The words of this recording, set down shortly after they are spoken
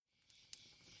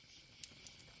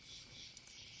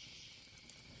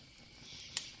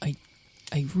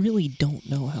really don't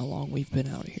know how long we've been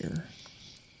out here.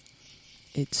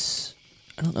 I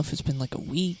don't know if it's been like a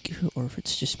week or if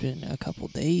it's just been a couple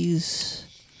days.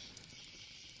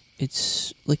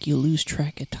 It's like you lose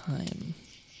track of time.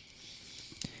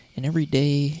 And every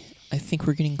day, I think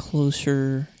we're getting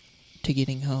closer to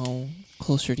getting home,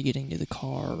 closer to getting to the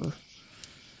car. And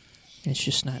it's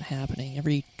just not happening.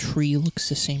 Every tree looks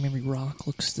the same, every rock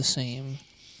looks the same.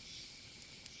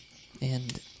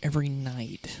 And every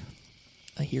night,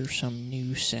 I hear some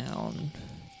new sound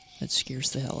that scares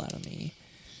the hell out of me.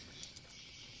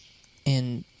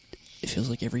 And it feels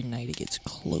like every night it gets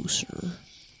closer.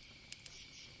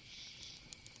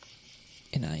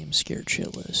 And I am scared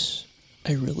shitless.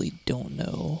 I really don't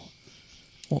know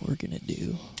what we're gonna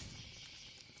do.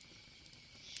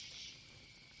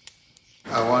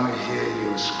 I want to hear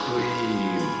you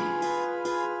scream.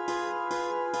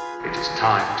 It is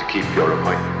time to keep your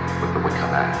appointment with the Wicker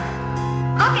Man.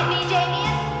 Look at me,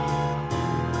 Damien.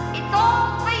 It's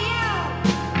all for you.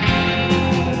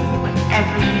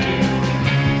 Whatever you do,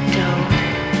 don't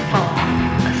fall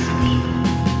asleep.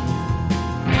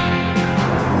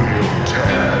 We'll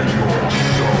tear your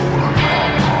soul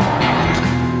apart.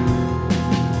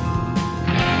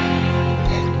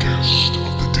 Podcast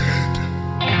of the Dead.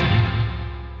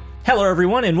 Hello,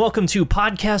 everyone, and welcome to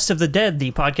Podcast of the Dead,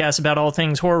 the podcast about all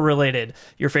things horror-related.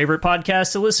 Your favorite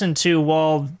podcast to listen to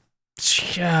while,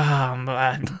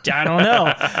 I don't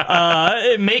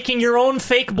know, making your own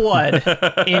fake blood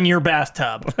in your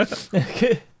bathtub.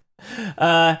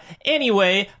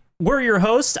 Anyway, we're your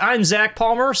hosts. I'm Zach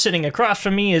Palmer. Sitting across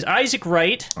from me is Isaac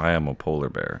Wright. I am a polar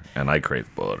bear, and I crave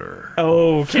butter.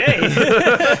 Okay.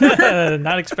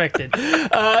 Not expected.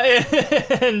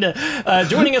 And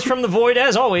joining us from the void,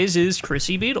 as always, is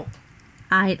Chrissy Beadle.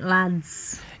 Aight,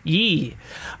 lads. Yee.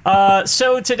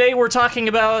 So today we're talking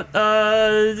about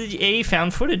a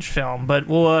found footage film, but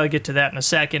we'll get to that in a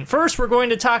second. First, we're going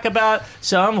to talk about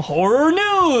some horror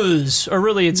news. Or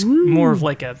really, it's more of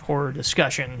like a horror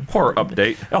discussion. Horror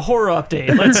update. A horror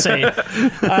update, let's say.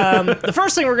 The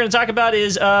first thing we're going to talk about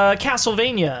is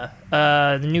Castlevania.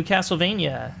 The new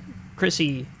Castlevania.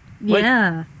 Chrissy.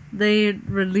 Yeah. They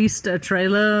released a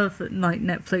trailer, like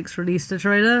Netflix released a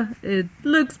trailer. It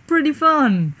looks pretty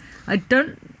fun. I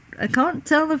can't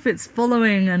tell if it's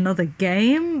following another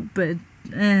game, but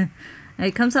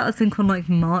it comes out, I think, on like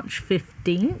March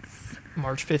 15th.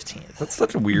 March 15th. That's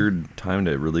such a weird time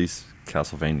to release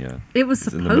Castlevania. It was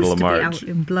It's in the middle supposed of to be March. out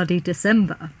in bloody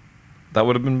December. That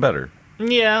would have been better.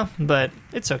 Yeah, but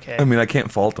it's okay. I mean, I can't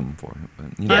fault them for it.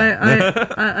 But, you know.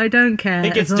 I don't care.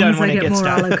 It gets as long done as when I it get gets more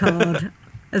done. Alucard.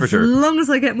 As sure. long as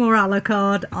I get more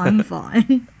Alucard, I'm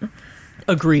fine.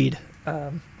 Agreed.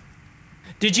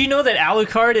 Did you know that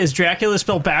Alucard is Dracula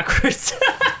spelled backwards?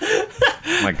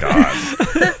 My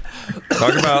God.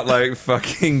 Talk about, like,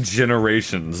 fucking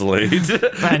generations late.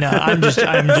 I know. I'm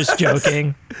just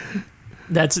joking.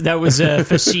 That was a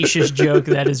facetious joke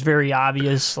that is very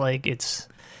obvious. Like, it's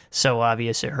so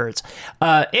obvious it hurts.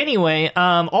 Anyway,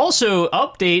 also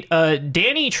update.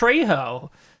 Danny Trejo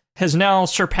has now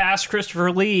surpassed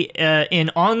Christopher Lee in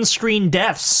on-screen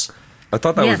deaths. I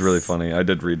thought that was Yes. really funny. I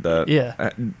did read that. Yeah.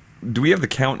 Do we have the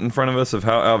count in front of us of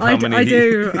how many? I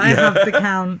do. I have the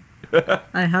count.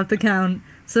 I have the count.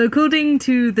 So according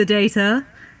to the data,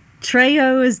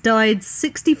 Trejo has died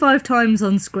 65 times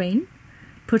on screen,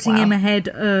 putting him ahead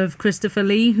of Christopher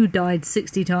Lee, who died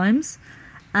 60 times.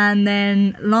 And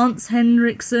then Lance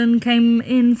Henriksen came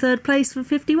in third place for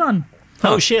 51.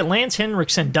 Oh shit, Lance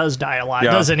Henriksen does die a lot, Yeah.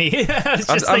 doesn't he? I was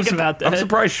just thinking about that. I'm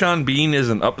surprised Sean Bean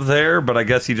isn't up there, but I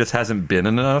guess he just hasn't been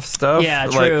in enough stuff. Yeah,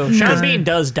 Like, true. Sean Bean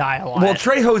does die a lot. Well,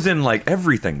 Trejo's in like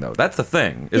everything though. That's the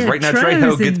thing. Is Yeah, right now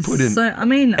Trejo's Trejo gets put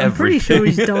in. I'm pretty sure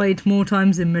he's everything. died more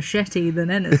times in Machete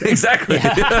than anything. Exactly.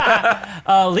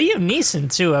 Liam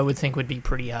Neeson too, I would think would be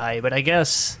pretty high, but I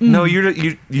guess No, you're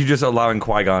just allowing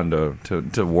Qui-Gon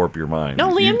to warp your mind. no.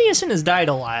 Liam You- Neeson has died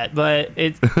a lot, but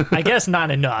I guess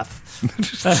not enough.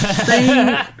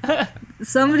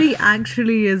 Somebody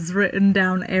actually has written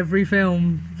down every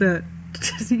film that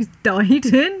he's died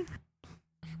in.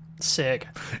 Sick.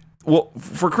 Well,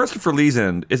 for Christopher Lee's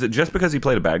end, is it just because he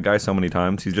played a bad guy so many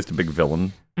times? He's just a big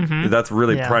villain. Mm-hmm. That's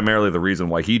really Yeah. primarily the reason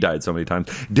why he died so many times.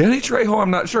 Danny Trejo, I'm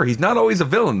not sure. He's not always a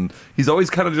villain. He's always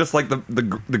kind of just like the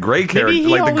gray character, he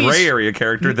like the always- gray area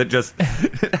character that just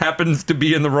happens to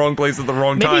be in the wrong place at the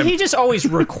wrong Maybe time. he just always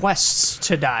requests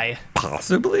to die.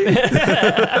 Possibly.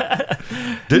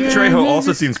 Trejo he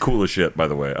also just- seems cool as shit, by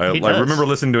the way. I He does. remember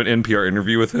listening to an NPR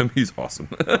interview with him. He's awesome.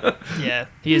 Yeah,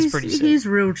 he is pretty sick. He's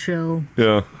real chill.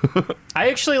 Yeah. I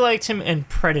actually liked him in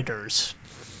Predators.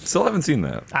 Still haven't seen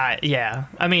that. Yeah.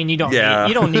 I mean, you don't. Yeah.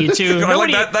 You don't need to. I like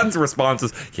Nobody. that. That's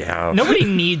responses. Yeah. Nobody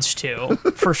needs to,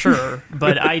 for sure.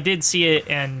 But I did see it,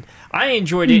 and I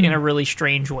enjoyed it in a really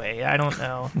strange way. I don't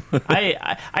know.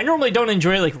 I normally don't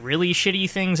enjoy like really shitty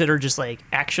things that are just like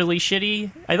actually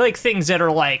shitty. I like things that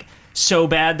are like so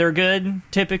bad they're good.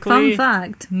 Typically, Fun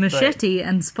fact: Machete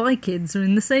and Spy Kids are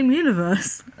in the same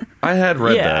universe. I had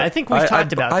read Yeah, that. I think we've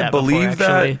talked about I that before, believe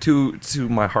actually. that to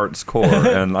my heart's core,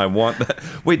 and I want that.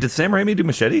 Wait, did Sam Raimi do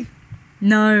Machete?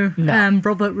 No, No.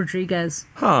 Robert Rodriguez.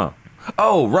 Huh.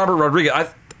 Oh, Robert Rodriguez.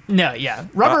 No, yeah.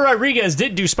 Robert Rodriguez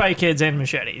did do Spy Kids and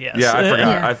Machete. Yes. Yeah, I forgot.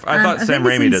 Yeah. I thought And Sam I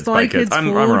think Raimi it's in did Spy Kids. I'm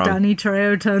 4, wrong. Danny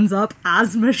Trejo turns up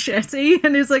as Machete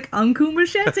and is like Uncle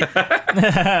Machete.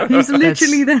 He's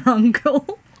literally their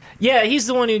uncle. Yeah, he's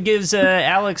the one who gives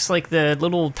Alex like the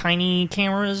little tiny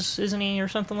cameras, isn't he, or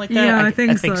something like that? Yeah, I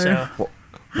think so.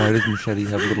 Why does Machete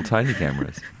have little tiny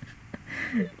cameras?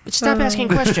 Stop asking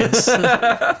questions.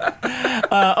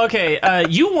 Okay,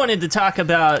 you wanted to talk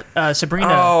about Sabrina.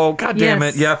 Oh, god damn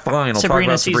Yes. it. Yeah, fine. I'll Sabrina talk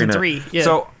about season Sabrina. 3, yeah.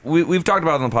 So we've talked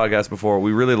about it on the podcast before.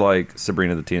 We really like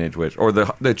Sabrina the Teenage Witch, or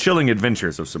the Chilling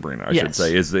Adventures of Sabrina, I should Yes.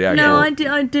 say, is the actual. No,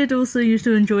 I did also used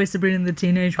to enjoy Sabrina the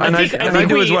Teenage Witch. And I I think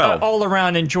do we as well. all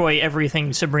around enjoy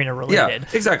everything Sabrina Yeah, related.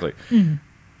 exactly.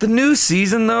 The new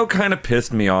season, though, kind of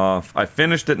pissed me off. I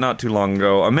finished it not too long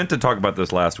ago. I meant to talk about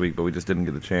this last week, but we just didn't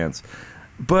get a chance.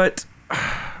 But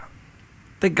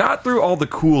they got through all the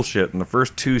cool shit in the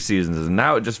first 2 seasons, and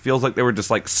now it just feels like they were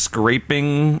just like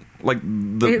scraping like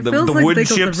the It feels like wood they got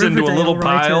the chips into a little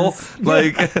Riverdale pile. writers.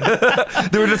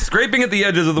 Like they were just scraping at the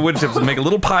edges of the wood chips and make a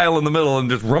little pile in the middle and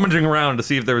just rummaging around to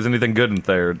see if there was anything good in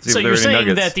there. To see So if there you're were any saying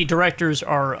nuggets. that the directors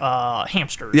are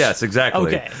hamsters? Yes,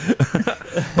 exactly. Okay.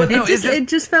 But no, It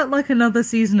just felt like another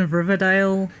season of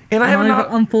Riverdale. And I have I've not-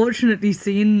 unfortunately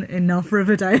seen enough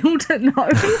Riverdale to know.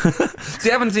 See,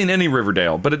 I haven't seen any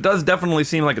Riverdale, but it does definitely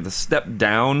seem like it's a step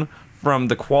down from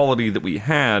the quality that we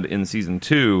had in season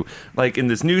 2. Like in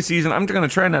this new season, I'm going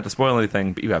to try not to spoil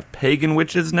anything, but you have pagan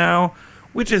witches now,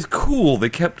 which is cool. They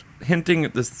kept hinting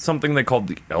at this something they called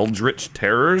the Eldritch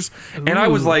Terrors, and I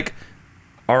was like,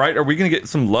 all right, are we going to get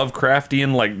some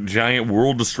Lovecraftian, like, giant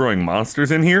world-destroying monsters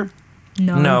in here?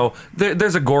 No,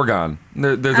 there's a Gorgon.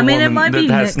 There's I a mean, it woman might that be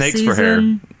has next snakes season. for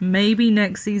hair. Maybe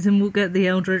next season we'll get the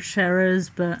Eldritch Terrors,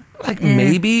 but Like,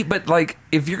 maybe, but, like,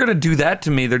 if you're going to do that to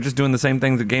me, they're just doing the same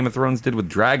thing that Game of Thrones did with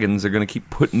dragons. They're going to keep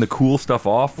putting the cool stuff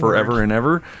off forever and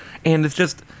ever. And it's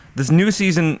just, this new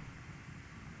season,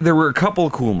 there were a couple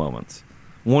of cool moments.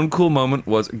 One cool moment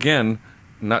was, again,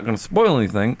 not going to spoil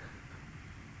anything,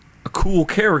 a cool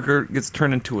character gets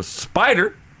turned into a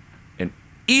spider and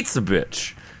eats a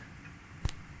bitch.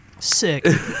 Sick.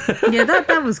 yeah,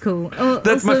 that was cool.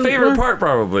 That's my Also, favorite part,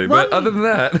 probably. But one- other than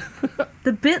that,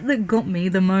 The bit that got me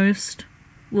the most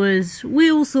was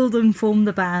we all saw them form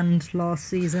the band last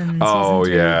season. in oh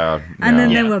season 2. yeah, And then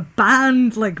Yeah. there were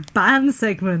band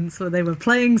segments where they were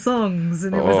playing songs,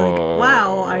 and it was like,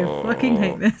 wow, I fucking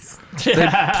hate this. they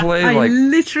play I like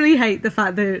literally hate the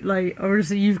fact that, like,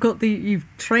 obviously you've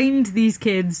trained these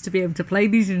kids to be able to play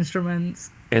these instruments,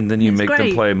 and then you it's make them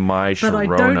great, play My but I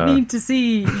Sharona. don't need to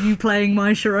see you playing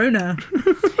My Sharona.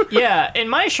 Yeah, and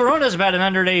My Sharona's about an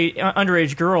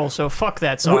underage girl, so fuck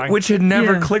that song. Which had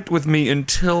never Yeah. clicked with me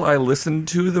until I listened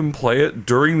to them play it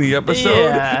during the episode,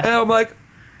 Yeah. and I'm like,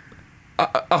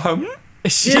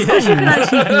 It's because you can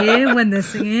actually hear when they're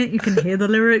singing it. You can hear the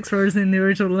lyrics, whereas in the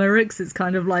original lyrics, it's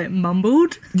kind of like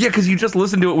mumbled. yeah, because you just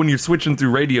listen to it when you're switching through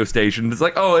radio stations. It's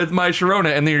like, oh, it's My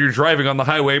Sharona, and then you're driving on the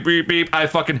highway, beep beep, I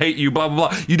fucking hate you, blah blah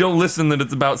blah. You don't listen that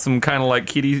it's about some kind of like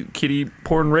kitty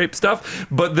porn rape stuff,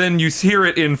 but then you hear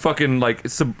it in fucking like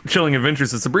Chilling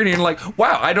Adventures of Sabrina, and you're like,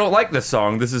 wow, I don't like this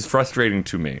song. This is frustrating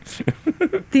to me.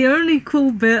 The only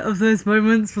cool bit of those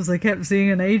moments was I kept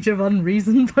seeing an Age of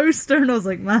Unreason poster, and I was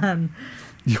like, man,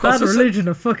 You Bad also said- Religion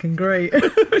are fucking great.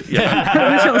 yeah.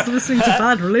 I wish I was listening to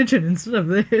Bad Religion instead of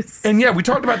this. And yeah, we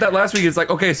talked about that last week. It's like,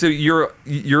 okay, so you're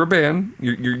a band,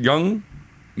 you're young,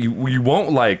 you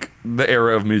won't like the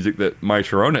era of music that My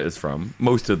Sharona is from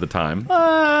most of the time.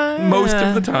 Most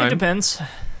of the time. It depends.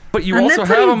 But you And also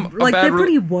they're have pretty, a like, bad they're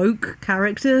pretty woke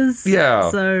characters. Yeah.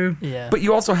 So Yeah. But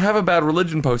you also have a Bad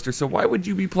Religion poster, so why would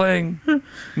you be playing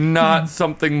not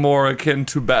something more akin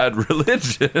to Bad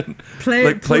Religion?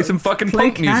 play some fucking play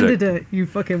punk music. Candidate, you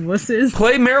fucking wusses.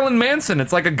 Play Marilyn Manson.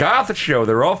 It's like a goth show.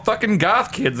 They're all fucking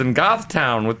goth kids in Goth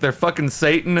Town with their fucking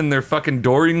Satan and their fucking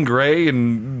Dorian Gray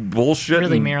and bullshit.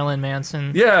 Really, and, Marilyn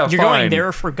Manson. Yeah, You're fine. going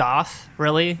there for goth?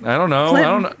 Really? I don't know. Play- I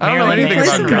don't know Marilyn anything Play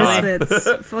Manson, some about really? goth.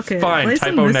 Misfits. Fuck it. Fine, Play some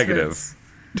typo Misfits. negative.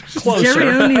 Closer. Jerry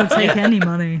Only will take any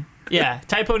money. Yeah,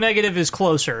 typo negative is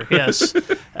closer. Yes.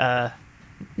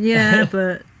 Yeah,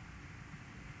 but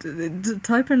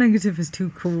Typo negative is too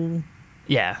cool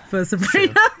Yeah. for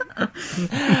Sabrina.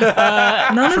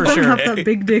 None of for them sure. have that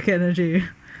big dick energy.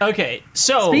 Okay,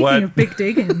 so Speaking What? of big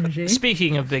dick energy,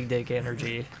 speaking of big dick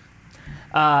energy,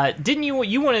 didn't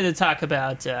you wanted to talk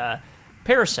about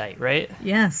Parasite, right?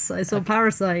 yes, I saw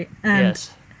Parasite, and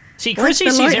Yes. See, like Chrissy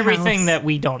The sees everything Lighthouse. that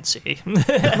we don't see.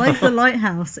 like The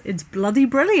Lighthouse, it's bloody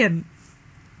brilliant.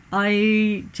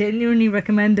 I genuinely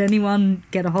recommend anyone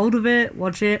get a hold of it,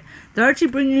 watch it. They're actually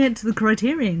bringing it to the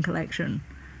Criterion Collection,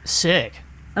 Sick.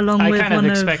 along I with kind of one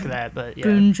expect of that, but yeah.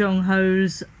 Boon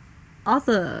Jong-ho's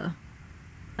other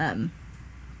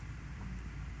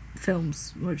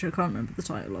films, which I can't remember the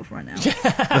title of right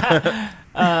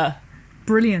now.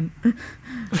 Brilliant. No,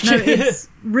 it's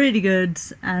really good,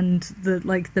 and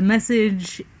the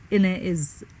message in it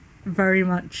is very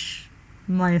much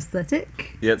my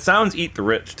aesthetic. Yeah, it sounds Eat the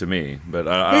Rich to me, but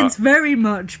It's very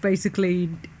much basically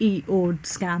eat or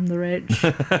scam the rich.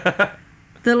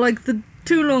 The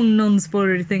too long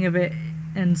non-spoilery thing of it,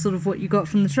 and sort of what you got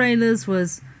from the trailers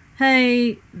was,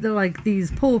 hey,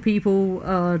 these poor people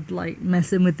are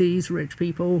messing with these rich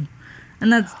people,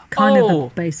 and that's kind of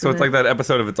the base so of it's it. like that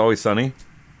episode of It's Always Sunny.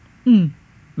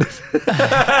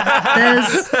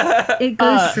 It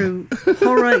goes through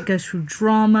horror, it goes through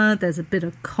drama, there's a bit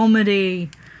of comedy.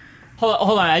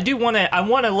 Hold on. I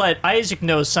want to let Isaac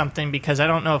know something because I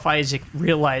don't know if Isaac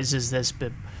realizes this,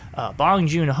 but Bong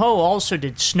Joon-ho also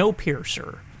did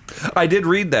Snowpiercer. I did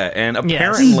read that, and Yes.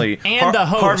 apparently, And the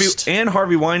host.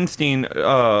 Harvey Weinstein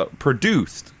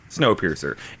produced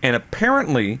Snowpiercer, and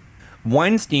apparently,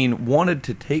 Weinstein wanted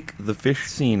to take the fish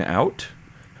scene out,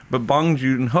 but Bong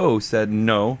Joon-ho said,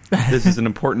 "No, this is an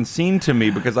important scene to me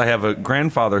because I have a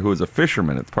grandfather who is a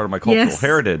fisherman. It's part of my cultural Yes.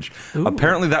 heritage."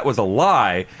 Apparently, that was a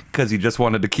lie because he just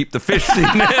wanted to keep the fish scene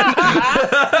in.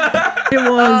 It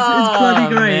was. It's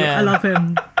bloody great. man. I love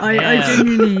him. I Man.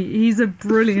 genuinely, he's a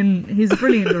brilliant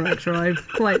director. I've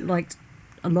quite liked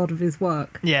a lot of his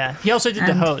work. Yeah. He also did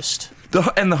The And- Host.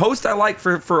 And the host I like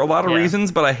for a lot of Yeah.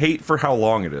 reasons, but I hate for how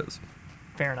long it is.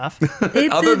 Fair enough.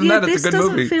 Other than that, it's a this good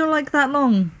doesn't movie. feel like that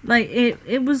long.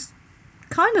 It was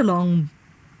kind of long,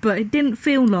 but it didn't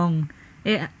feel long.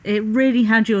 It really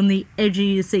had you on the edge of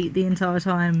your seat the entire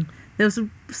time. There was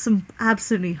some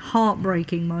absolutely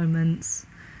heartbreaking moments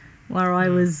where I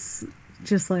was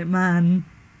just like, man,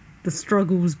 the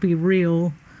struggles be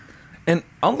real. And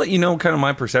I'll let you know kind of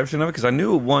my perception of it because I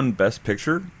knew it won Best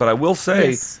Picture, but I will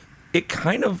say Yes. it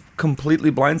kind of completely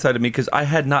blindsided me because I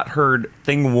had not heard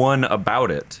thing one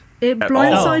about it. It at all.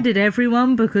 blindsided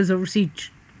everyone because obviously,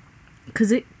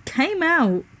 because it came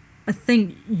out, I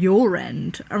think, your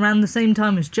end around the same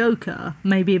time as Joker,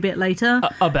 maybe a bit later.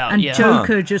 About, and yeah.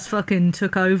 Joker just fucking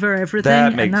took over everything. That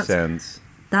and makes that's, sense.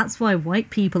 That's why white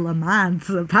people are mad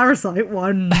that Parasite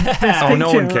won Best Picture Oh,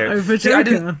 no one cares. over See, Joker.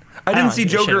 I didn't don't see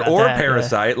give a shit Joker about or that, yeah.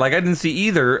 Parasite. Like, I didn't see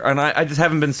either, and I just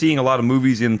haven't been seeing a lot of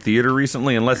movies in theater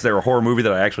recently, unless they're a horror movie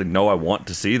that I actually know I want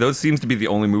to see. Those seems to be the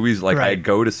only movies, I Right.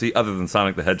 go to see, other than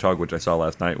Sonic the Hedgehog, which I saw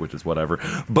last night, which is whatever.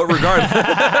 But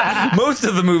regardless, most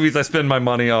of the movies I spend my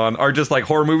money on are just,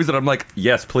 horror movies that I'm like,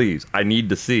 yes, please, I need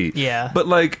to see. Yeah. But,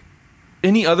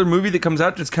 any other movie that comes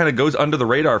out just kind of goes under the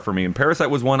radar for me, and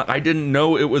Parasite was one I didn't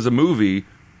know it was a movie,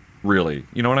 really.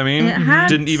 You know what I mean? It had,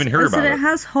 Didn't even hear I about said it. it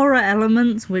has horror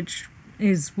elements, which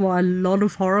is why a lot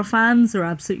of horror fans are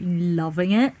absolutely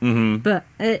loving it. Mm-hmm. But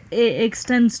it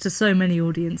extends to so many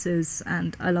audiences,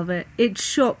 and I love it. It's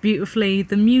shot beautifully.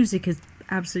 The music is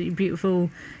absolutely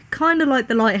beautiful. Kind of like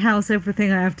The Lighthouse,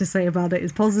 everything I have to say about it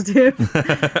is positive.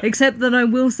 Except that I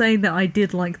will say that I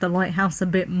did like The Lighthouse a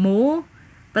bit more.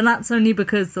 But that's only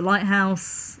because The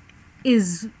Lighthouse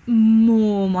is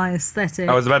more my aesthetic.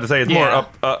 I was about to say it's more Yeah.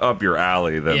 up your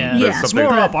alley than Yeah, than Yeah, it's something.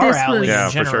 more up our This alley was- Yeah,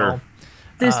 in for general. sure.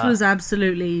 This was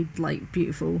absolutely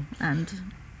beautiful, and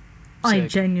I Sick.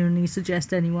 genuinely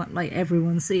suggest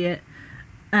everyone see it.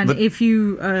 And But- if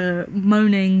you are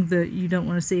moaning that you don't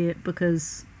want to see it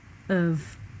because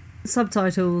of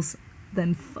subtitles,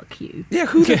 then fuck you. Yeah,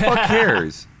 who the fuck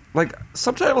cares?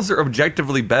 Subtitles are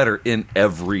objectively better in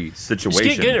every Just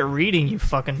situation. get good at reading, you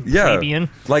fucking yeah, plebeian.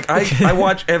 I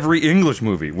watch every English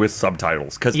movie with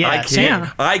subtitles because Yeah, same.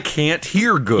 I can't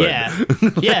hear good. Yeah,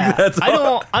 yeah. That's I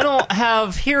don't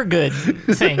have hear good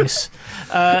things.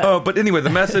 But anyway, the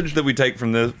message that we take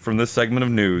from this segment of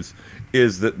news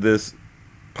is that this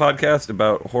podcast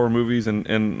about horror movies and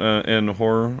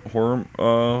horror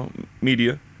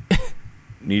media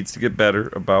needs to get better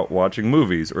about watching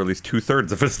movies, or at least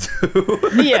 2/3 of us do.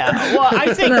 Yeah, well,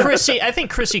 I think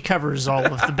Chrissy covers all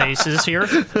of the bases here.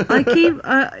 I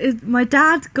keep my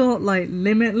dad got like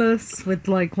Limitless with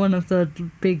like one of the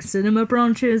big cinema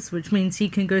branches, which means he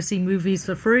can go see movies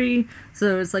for free.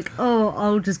 So it's like, oh,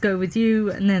 I'll just go with you,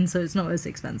 and then so it's not as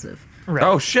expensive. Right.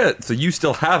 Oh shit! So you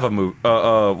still have a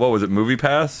what was it? Movie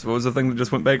Pass? What was the thing that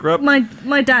just went bankrupt?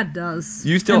 My dad does.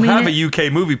 You still have a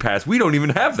UK Movie Pass. We don't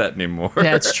even have that anymore.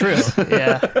 Yeah, it's true.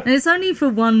 Yeah. And it's only for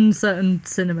one certain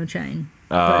cinema chain.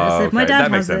 Oh, My okay. dad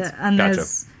That makes has sense. it, and Gotcha.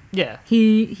 there's Yeah.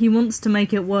 he wants to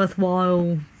make it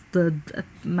worthwhile the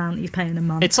amount you pay in a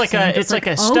month. It's like So I'm just a I'll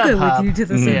go StubHub. with you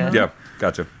to the cinema. Yeah,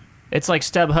 gotcha. It's like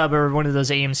StubHub or one of those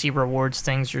AMC rewards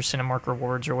things, your Cinemark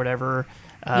rewards or whatever.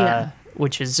 Yeah.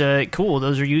 Which is cool.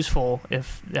 Those are useful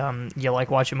if you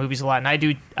like watching movies a lot. And I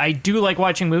do like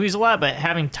watching movies a lot, but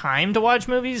having time to watch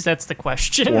movies, that's the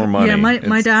question. Or money. Yeah, my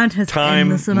It's dad has time,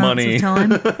 endless amounts money. of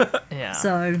time, Yeah.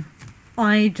 so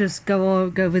I just go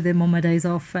with him on my days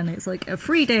off, and it's like a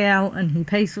free day out, and he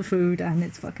pays for food, and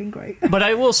it's fucking great. But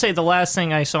I will say the last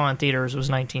thing I saw in theaters was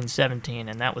 1917,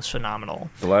 and that was phenomenal.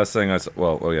 The last thing I saw,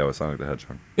 well, yeah, it was Sonic the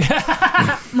Hedgehog.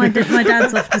 My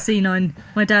dad's off to see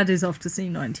My dad is off to see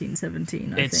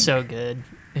 1917. I It's think. so good.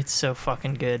 It's so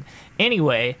fucking good.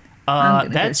 Anyway, I'm gonna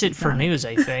that's go it see for Sonic. news,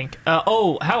 I think.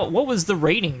 What was the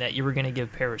rating that you were going to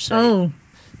give Parasite? Oh.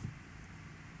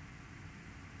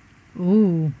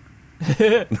 Ooh.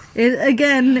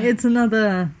 It's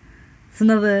another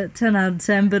 10 out of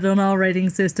 10, but on our rating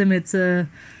system it's a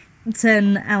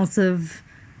 10 out of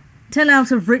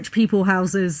rich people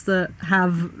houses that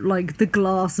have like the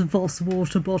glass Voss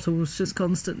water bottles just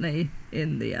constantly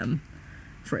in the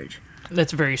fridge.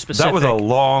 That's very specific. That was a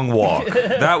long walk.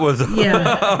 That was.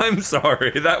 Yeah. I'm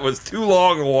sorry. That was too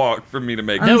long a walk for me to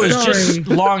make. I'm That was sorry. just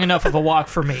long enough of a walk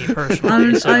for me,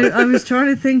 personally. I was trying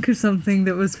to think of something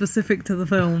that was specific to the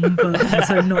film, but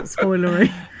also not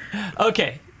spoilery.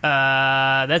 Okay,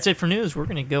 that's it for news. We're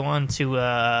going to go on to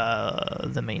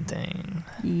the main thing.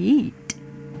 Yeet.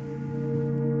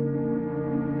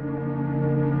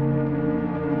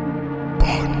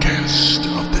 Podcast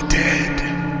of the Dead.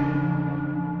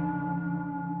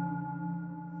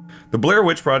 The Blair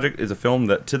Witch Project is a film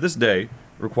that, to this day,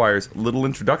 requires little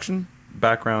introduction,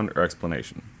 background, or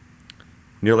explanation.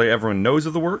 Nearly everyone knows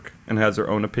of the work and has their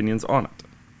own opinions on it.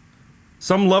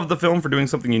 Some love the film for doing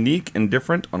something unique and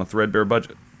different on a threadbare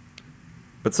budget.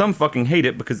 But some fucking hate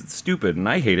it because it's stupid, and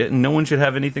I hate it, and no one should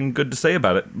have anything good to say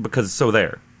about it because it's so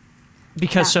there.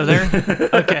 Because so there?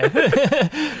 Okay.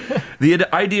 The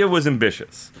idea was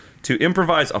ambitious, to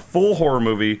improvise a full horror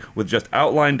movie with just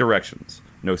outline directions.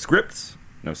 No scripts,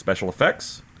 no special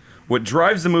effects. What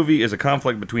drives the movie is a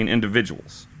conflict between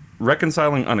individuals,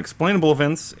 reconciling unexplainable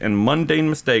events and mundane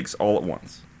mistakes all at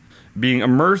once. Being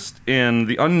immersed in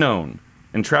the unknown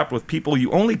and trapped with people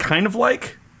you only kind of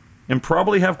like and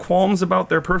probably have qualms about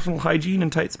their personal hygiene in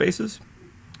tight spaces.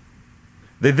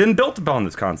 They then built upon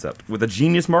this concept with a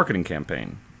genius marketing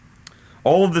campaign.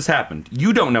 All of this happened.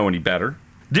 You don't know any better.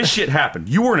 This shit happened.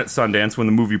 You weren't at Sundance when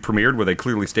the movie premiered, where they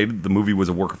clearly stated the movie was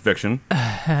a work of fiction.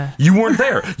 You weren't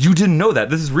there. You didn't know that.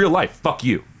 This is real life. Fuck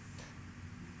you.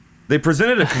 They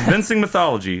presented a convincing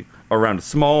mythology around a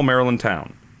small Maryland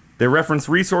town. They referenced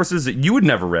resources that you had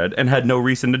never read and had no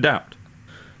reason to doubt.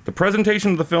 The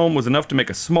presentation of the film was enough to make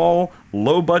a small,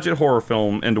 low-budget horror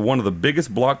film into one of the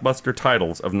biggest blockbuster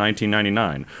titles of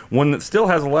 1999, one that still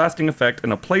has a lasting effect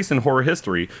and a place in horror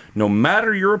history, no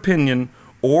matter your opinion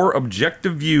or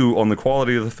objective view on the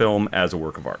quality of the film as a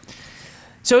work of art.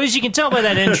 So as you can tell by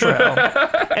that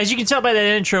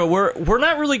intro, we're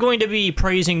not really going to be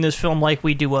praising this film like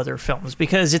we do other films,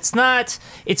 because it's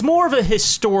more of a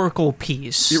historical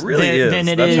piece It really is. than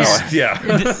it That's is.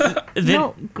 how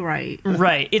Not great.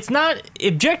 Right. It's not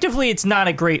objectively. It's not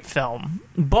a great film,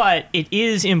 but it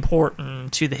is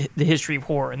important to the history of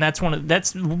horror, and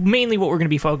that's mainly what we're going to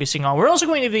be focusing on. We're also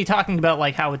going to be talking about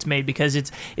like how it's made, because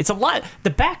it's a lot.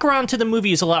 The background to the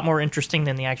movie is a lot more interesting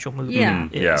than the actual movie. Yeah.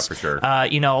 is. Yeah, for sure.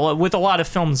 With a lot of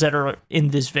films that are in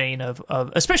this vein of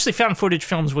especially found footage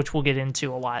films, which we'll get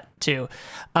into a lot too.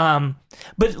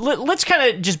 But let's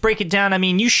kind of just break it down. I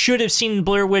mean, you should have seen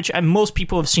Blair Witch. Most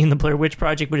people have seen the Blair Witch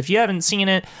Project, but if you haven't seen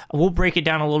it, we'll break it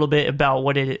down a little bit about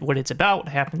what it's about, what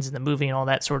happens in the movie, and all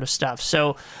that sort of stuff.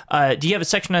 So, do you have a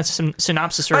section on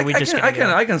synopsis, or are we just?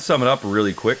 I can sum it up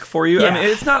really quick for you. Yeah. I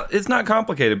mean, it's not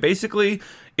complicated. Basically,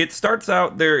 it starts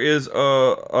out. There is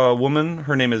a woman.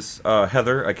 Her name is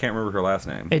Heather. I can't remember her last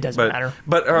name. It doesn't matter.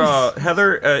 But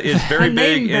Heather is very Her big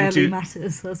name barely into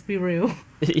matters. Let's be real.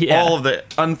 Yeah. all of the.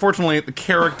 Unfortunately, the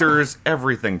characters,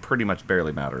 everything, pretty much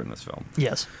barely matter in this film.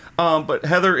 Yes. But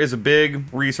Heather is a big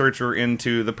researcher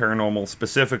into the paranormal,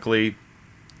 specifically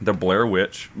the Blair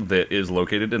Witch that is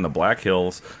located in the Black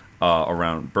Hills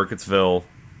around Burkittsville,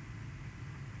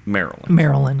 Maryland.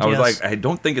 Maryland. I was yes. like, I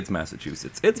don't think it's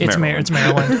Massachusetts. It's It's Maryland.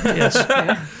 Maryland. Yes.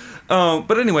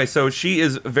 But anyway, so she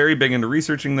is very big into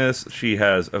researching this. She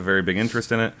has a very big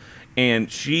interest in it.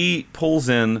 And she pulls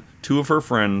in two of her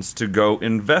friends to go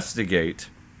investigate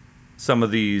some of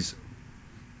these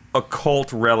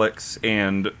occult relics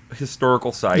and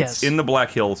historical sites Yes. in the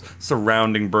Black Hills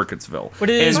surrounding Burkittsville. But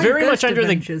it is And- very Like much Ghost under the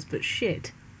Adventures, but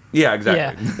shit. Yeah,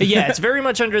 exactly. yeah. It's very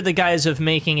much under the guise of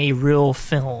making a real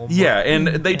film. Yeah, and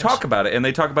they Yes. talk about it, and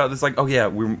they talk about this like, oh yeah,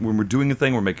 when we're doing a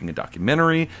thing, we're making a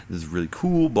documentary. This is really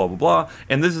cool, blah blah blah.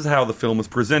 And this is how the film is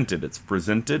presented. It's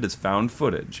presented as found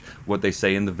footage. What they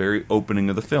say in the very opening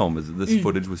of the film is that this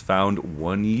footage was found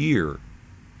 1 year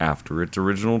after its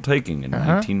original taking in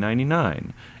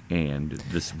 1999, and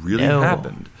this really No.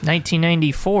 happened.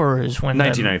 1994 is when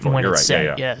 1994, when you're it's right, set.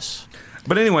 yeah. Yes.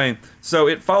 But anyway, so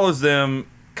it follows them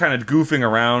kind of goofing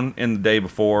around in the day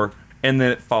before, and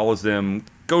then it follows them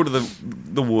go to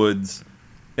the woods,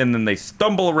 and then they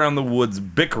stumble around the woods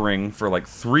bickering for like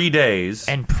 3 days.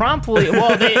 And promptly,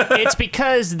 well, it's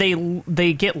because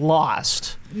they get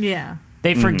lost. Yeah.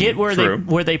 They forget true.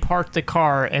 where they parked the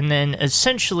car, and then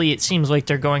essentially it seems like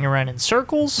they're going around in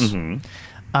circles,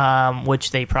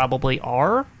 which they probably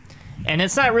are. And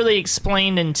it's not really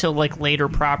explained until like later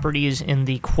properties in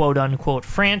the quote unquote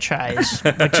franchise,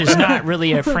 which is not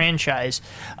really a franchise.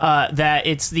 That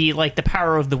it's the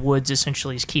power of the woods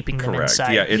essentially is keeping them Correct.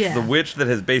 inside. Yeah, it's Yeah. the witch that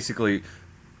has basically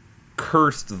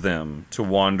cursed them to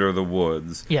wander the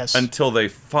woods. Yes. Until they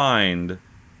find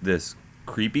this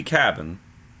creepy cabin.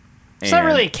 It's not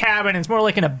really a cabin; it's more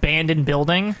like an abandoned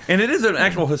building. And it is an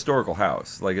actual historical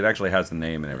house. Like, it actually has a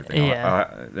name and everything.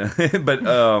 Yeah.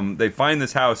 But they find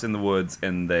this house in the woods,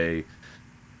 and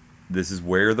this is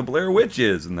where the Blair Witch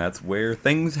is, and that's where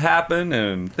things happen,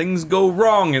 and things go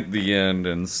wrong at the end,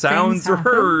 and sounds are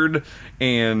happen? heard,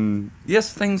 and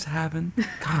yes, things happen.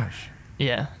 Gosh.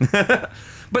 Yeah.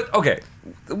 But, okay,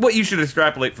 what you should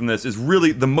extrapolate from this is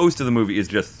really, the most of the movie is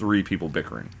just three people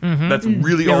bickering. That's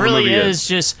really all It really the movie is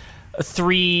just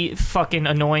three fucking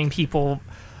annoying people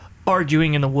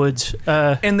arguing in the woods.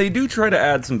 And they do try to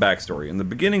add some backstory. In the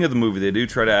beginning of the movie, they do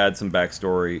try to add some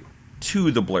backstory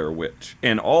to the Blair Witch.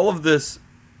 And all of this,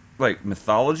 like,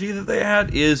 mythology that they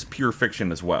add is pure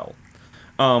fiction as well.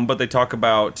 But they talk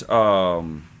about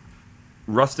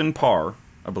Rustin Parr,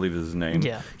 I believe is his name.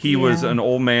 Yeah. He was Yeah. an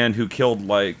old man who killed,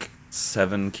 like,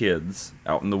 7 kids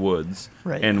out in the woods.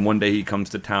 Right. And one day he comes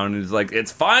to town and he's like,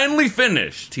 it's finally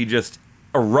finished! He just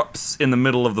erupts in the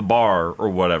middle of the bar or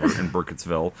whatever in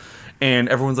Burkittsville. And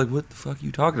everyone's like, what the fuck are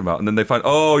you talking about? And then they find,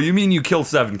 oh, you mean you killed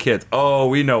 7 kids? Oh,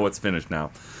 we know what's finished now.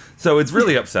 So it's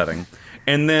really upsetting.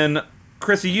 And then,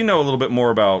 Chrissy, you know a little bit more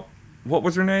about, what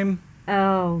was her name?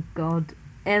 Oh, God.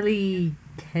 Ellie...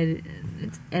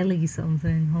 It's Ellie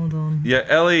something. Hold on. Yeah,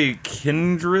 Ellie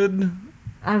Kindred?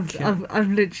 I've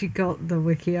literally got the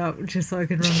wiki up just so I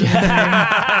can remember.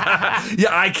 Yeah,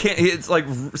 I can't, it's like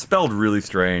spelled really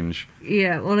strange.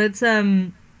 Yeah, well, it's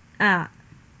Ellie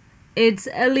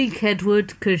Kedwood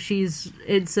because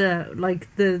it's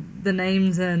like the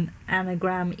name's an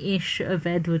anagram-ish of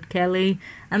Edward Kelly,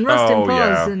 and Rustin Oh,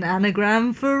 Parr's yeah. an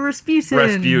anagram for Rasputin.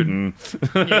 Rasputin.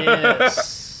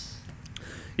 yes.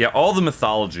 Yeah, all the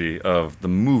mythology of the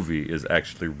movie is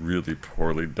actually really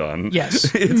poorly done.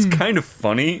 Yes. It's kind of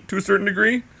funny to a certain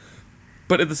degree,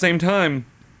 but at the same time,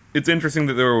 it's interesting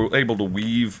that they were able to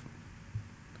weave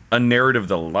a narrative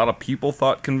that a lot of people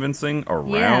thought convincing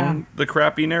around the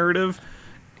crappy narrative.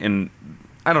 And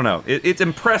I don't know. It's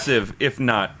impressive, if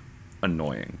not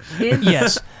annoying. It's,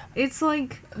 Yes. it's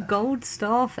like gold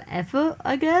star for effort,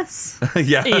 I guess.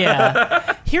 Yeah.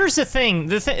 Yeah. Here's the thing.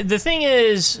 The thing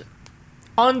is,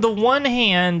 on the one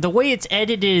hand, the way it's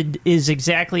edited is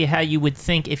exactly how you would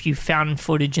think if you found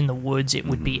footage in the woods, it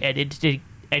would be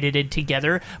edited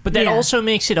together. But that Yeah. also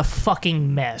makes it a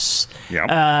fucking mess.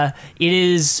 Yeah. It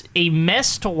is a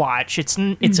mess to watch. It's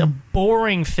a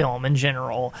boring film in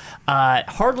general.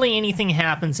 Hardly anything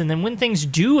happens, and then when things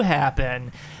do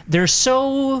happen, they're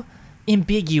so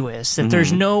ambiguous that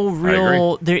there's no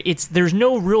real there's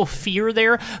no real fear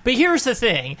there. But here's the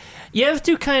thing: you have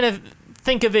to kind of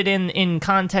think of it in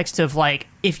context of like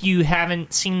if you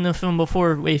haven't seen the film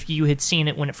before, if you had seen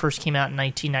it when it first came out in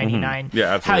 1999, Yeah,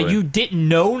 how absolutely. you didn't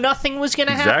know nothing was going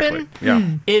to happen.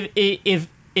 Exactly. Yeah.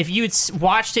 If you had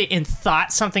watched it and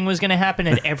thought something was going to happen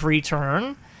at every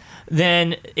turn,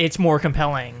 then it's more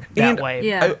compelling that And way.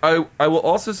 Yeah. I will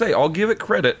also say I'll give it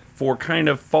credit for kind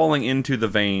of falling into the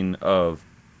vein of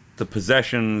the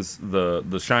possessions, the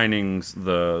shinings,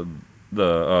 the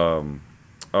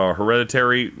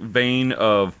hereditary vein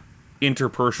of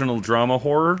interpersonal drama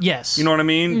horror. Yes. You know what I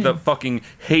mean? The fucking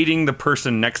hating the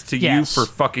person next to you Yes. for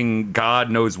fucking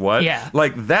God knows what. Yeah.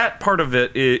 Like that part of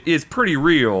it is pretty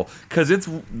real because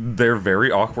they're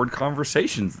very awkward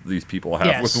conversations that these people have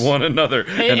Yes. with one another,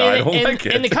 and I don't like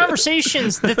it. And the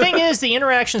conversations, the thing is, the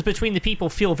interactions between the people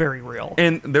feel very real.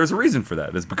 And there's a reason for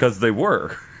that, is because they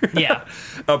were. Yeah.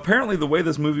 Apparently, the way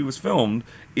this movie was filmed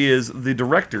is the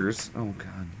directors. Oh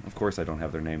God! Of course, I don't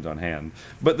have their names on hand.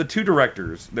 But the two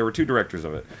directors, there were two directors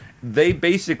of it. They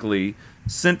basically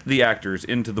sent the actors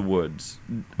into the woods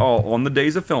all on the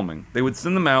days of filming. They would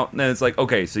send them out, and then it's like,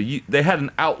 okay, so they had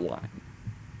an outline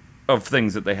of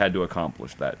things that they had to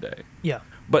accomplish that day. Yeah.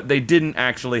 But they didn't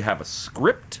actually have a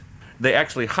script. They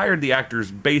actually hired the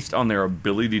actors based on their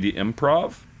ability to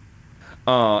improv.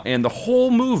 And the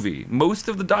whole movie, most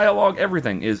of the dialogue,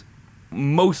 everything is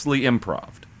mostly improv.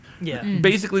 Yeah.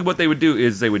 Basically, what they would do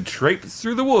is they would traipse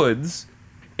through the woods,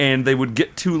 and they would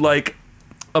get to like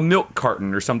a milk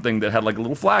carton or something that had like a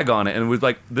little flag on it, and it was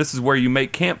like, this is where you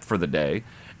make camp for the day.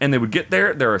 And they would get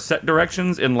there. There are set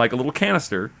directions in like a little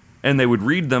canister, and they would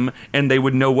read them, and they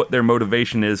would know what their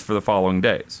motivation is for the following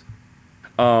days.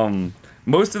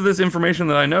 Most of this information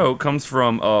that I know comes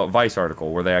from a Vice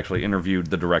article where they actually interviewed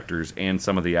the directors and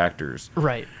some of the actors.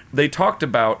 Right. They talked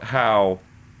about how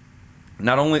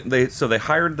not only they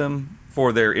hired them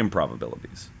for their improv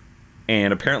abilities,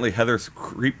 and apparently Heather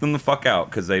creeped them the fuck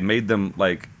out because they made them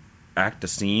like act a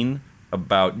scene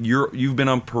about you've been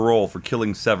on parole for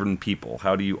killing 7 people.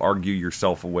 How do you argue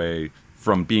yourself away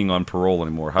from being on parole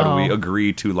anymore? How do we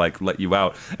agree to like let you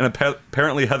out? And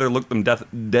apparently Heather looked them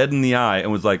dead in the eye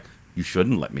and was like, you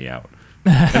shouldn't let me out.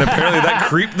 And apparently that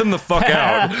creeped them the fuck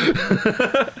out.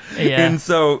 Yeah. And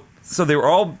so they were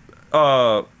all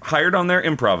hired on their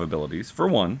improv abilities, for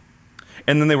one.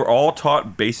 And then they were all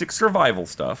taught basic survival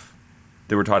stuff.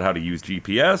 They were taught how to use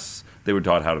GPS. They were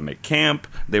taught how to make camp.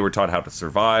 They were taught how to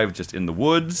survive just in the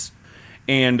woods.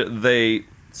 And they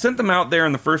sent them out there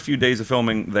in the first few days of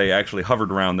filming. They actually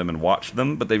hovered around them and watched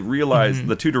them. But they realized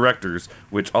the two directors,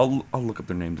 which I'll look up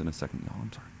their names in a second. No,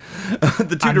 I'm sorry.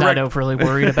 I'm not overly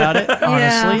worried about it,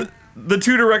 honestly. The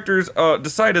two directors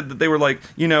decided that they were like,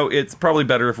 it's probably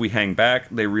better if we hang back.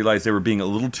 They realized they were being a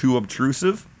little too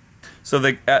obtrusive. So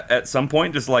they, at some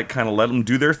point, just like kind of let them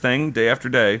do their thing day after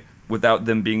day without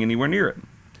them being anywhere near it.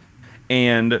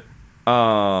 And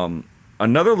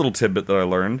another little tidbit that I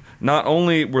learned, not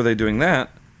only were they doing that,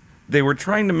 they were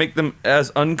trying to make them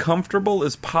as uncomfortable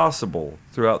as possible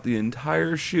throughout the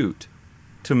entire shoot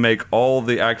to make all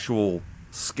the actual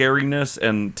scariness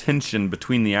and tension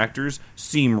between the actors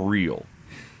seem real.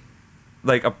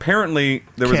 Like, apparently,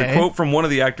 there was a quote from one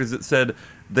of the actors that said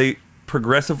they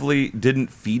progressively didn't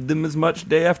feed them as much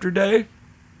day after day.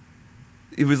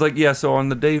 It was like, yeah, so on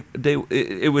the day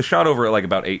it was shot over like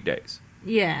about 8 days.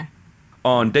 Yeah.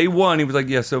 On day 1, he was like,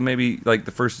 yeah, so maybe like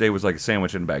the first day was like a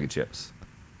sandwich and a bag of chips.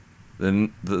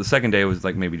 Then the second day was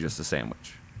like maybe just a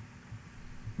sandwich.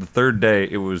 The third day,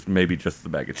 it was maybe just the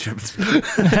bag of chips.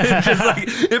 Just like,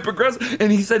 it progressed.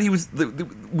 And he said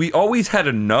we always had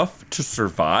enough to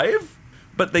survive,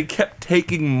 but they kept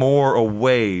taking more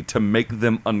away to make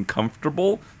them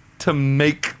uncomfortable, to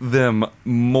make them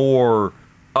more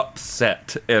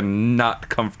upset and not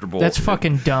comfortable. That's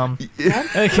fucking dumb.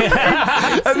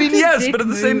 I mean, yes, but at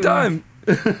the same time.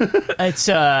 It's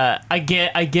I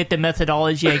get the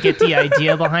methodology, I get the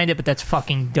idea behind it, but that's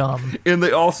fucking dumb. And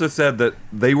they also said that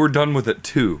they were done with it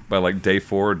too by like day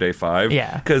 4 or day 5.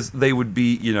 Yeah. Because they would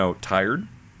be, tired,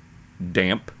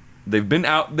 damp. They've been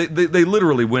out. They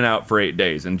literally went out for 8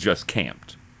 days and just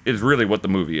camped. Is really what the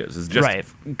movie is. It's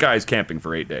just guys camping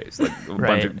for 8 days, like a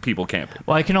bunch of people camping.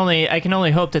 Well, I can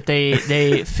only hope that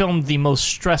they filmed the most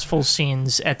stressful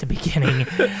scenes at the beginning.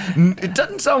 It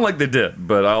doesn't sound like they did,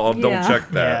 but I'll double check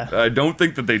that. Yeah. I don't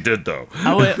think that they did though.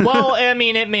 Well, I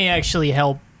mean, it may actually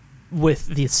help with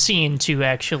the scene to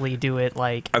actually do it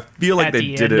like I feel like at they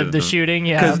the did end it of the shooting.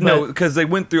 Yeah, because they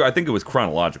went through. I think it was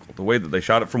chronological. The way that they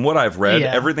shot it, from what I've read,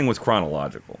 everything was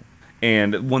chronological.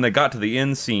 And when they got to the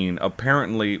end scene,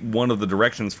 apparently one of the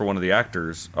directions for one of the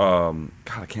actors, God,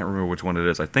 I can't remember which one it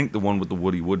is. I think the one with the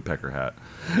Woody Woodpecker hat.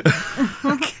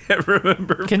 I can't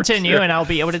remember. Continue, and I'll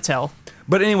be able to tell.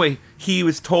 But anyway, he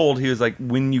was told, he was like,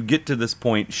 when you get to this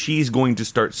point, she's going to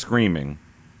start screaming.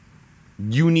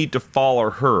 You need to follow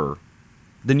her.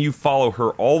 Then you follow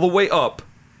her all the way up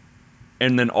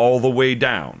and then all the way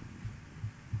down.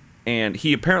 And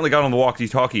he apparently got on the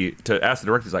walkie-talkie to ask the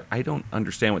director, he's like, I don't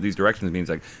understand what these directions mean. He's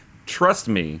like, trust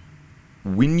me,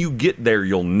 when you get there,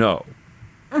 you'll know.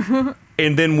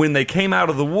 And then when they came out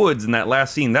of the woods in that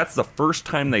last scene, that's the first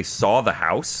time they saw the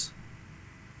house.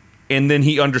 And then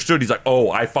he understood. He's like, oh,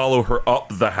 I follow her up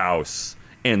the house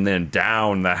and then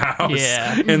down the house.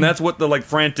 Yeah. And that's what the like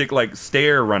frantic like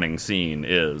stair running scene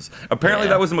is. Apparently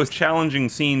Yeah. that was the most challenging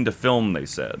scene to film, they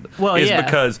said. Well, is yeah.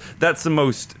 because that's the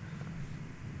most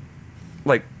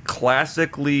like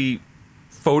classically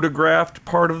photographed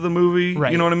part of the movie.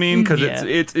 Right. You know what I mean? Because Yeah.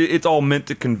 it's all meant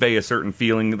to convey a certain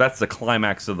feeling. That's the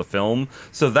climax of the film.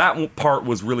 So that part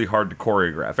was really hard to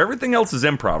choreograph. Everything else is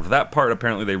improv. That part,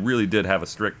 apparently, they really did have a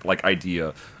strict like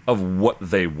idea of what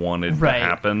they wanted Right. to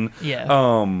happen.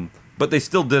 Yeah. But they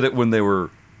still did it when they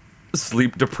were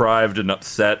sleep deprived and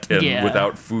upset and Yeah.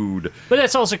 without food. But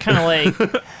that's also kind of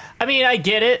like, I mean, I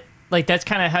get it. Like, that's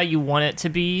kind of how you want it to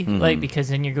be, like, because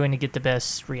then you're going to get the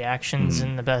best reactions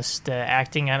and the best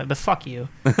acting on it. But fuck you.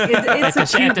 It's a At the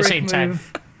Kubrick same time.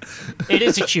 move. It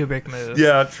is a Kubrick move.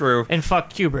 Yeah, true. And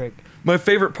fuck Kubrick. My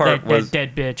favorite part That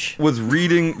dead bitch. was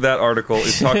reading that article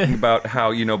is talking about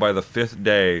how, you know, by the fifth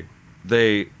day,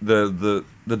 the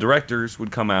directors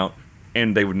would come out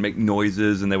and they would make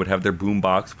noises and they would have their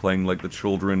boombox playing like the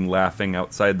children laughing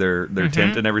outside their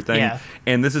tent and everything. Yeah.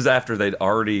 And this is after they'd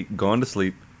already gone to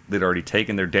sleep. They'd already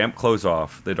taken their damp clothes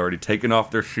off. They'd already taken off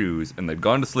their shoes, and they'd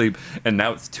gone to sleep. And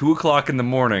now it's 2:00 in the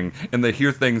morning, and they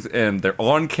hear things, and they're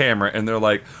on camera, and they're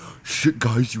like, "Shit,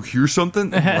 guys, you hear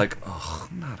something?" And they're like, "Oh,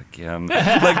 not again!"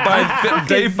 Like by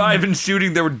day 5 in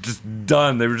shooting, they were just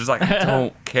done. They were just like, "I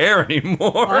don't care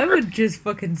anymore." I would just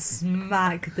fucking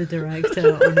smack the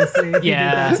director, honestly. If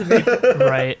Yeah. he did that to me.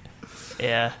 Right.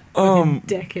 Yeah.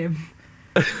 Deck him.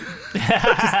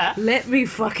 Just let me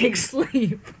fucking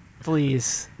sleep.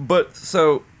 Please. But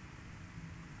so,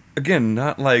 again,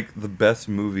 not like the best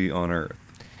movie on earth.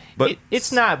 But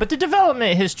It's not, but the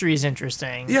development history is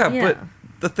interesting. Yeah, Yeah. but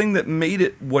the thing that made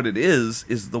it what it is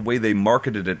the way they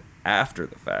marketed it after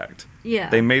the fact. Yeah.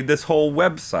 They made this whole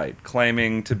website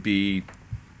claiming to be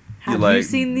Have you like-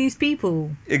 seen these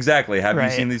people? exactly, have you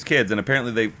Right. seen these kids? And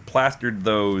apparently they plastered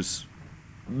those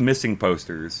missing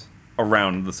posters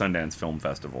around the Sundance Film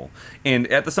Festival. And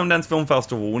at the Sundance Film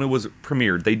Festival, when it was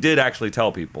premiered, they did actually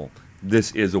tell people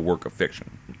this is a work of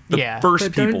fiction. The Yeah. first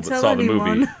But don't people that tell saw the movie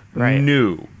anyone. Right.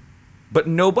 knew. But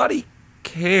nobody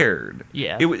cared.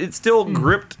 Yeah. It still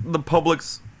gripped the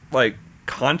public's like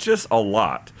conscious a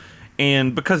lot.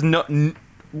 And because no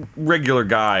regular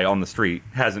guy on the street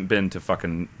hasn't been to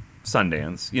fucking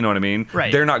Sundance, you know what I mean?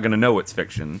 Right. They're not going to know it's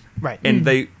fiction. Right. And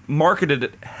they marketed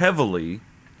it heavily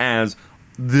as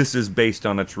this is based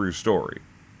on a true story.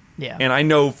 Yeah. And I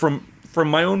know from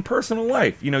my own personal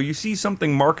life, you know, you see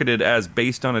something marketed as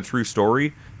based on a true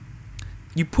story,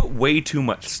 you put way too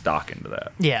much stock into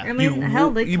that. yeah. I mean,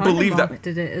 hell, they you kind of believe that-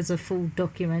 marketed it as a full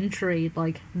documentary.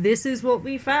 Like, this is what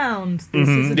we found. This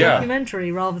is a yeah.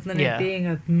 documentary, rather than Yeah. it being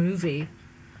a movie.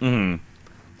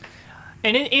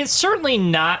 And it's certainly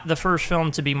not the first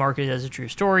film to be marketed as a true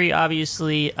story,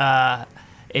 obviously.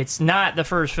 It's not the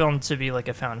first film to be like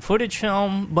a found footage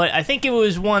film, but I think it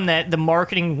was one that the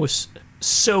marketing was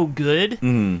so good.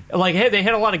 Like, hey, they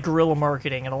had a lot of guerrilla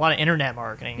marketing and a lot of internet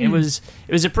marketing. It was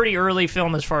a pretty early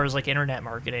film as far as like internet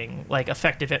marketing, like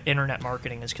effective internet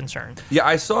marketing is concerned. Yeah,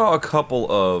 I saw a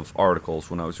couple of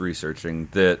articles when I was researching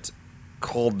that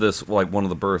called this like one of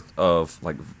the birth of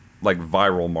like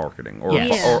viral marketing or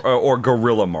Yes. or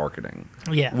guerrilla marketing.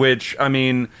 Yeah. Which I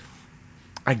mean,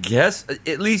 I guess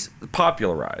at least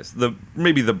popularized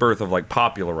maybe the birth of like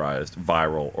popularized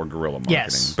viral or guerrilla marketing.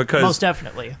 Yes, because most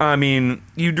definitely. I mean,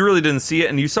 you really didn't see it,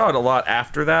 and you saw it a lot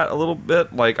after that a little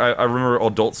bit. Like I remember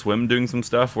Adult Swim doing some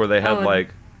stuff where they had Oh,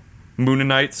 like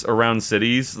Moonanites around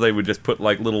cities. They would just put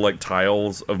like little like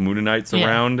tiles of Moonanites Yeah.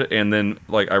 around, and then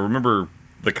like I remember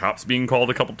the cops being called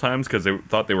a couple times because they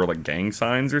thought they were like gang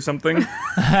signs or something. And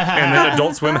then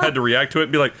Adult Swim had to react to it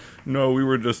and be like, "No, we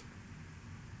were just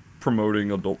promoting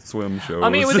Adult Swim shows." I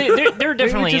mean, there are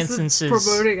definitely We were just instances.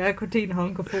 promoting Aquatine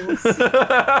Hunger Force.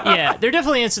 Yeah, there are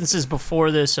definitely instances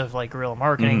before this of like guerrilla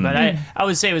marketing, but I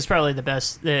would say it was probably the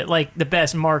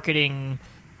best marketing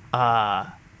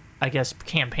I guess,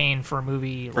 campaign for a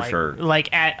movie like sure.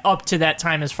 like at up to that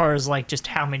time, as far as like just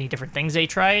how many different things they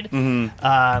tried. And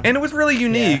it was really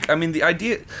unique. I mean, the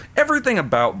idea, everything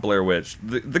about Blair Witch,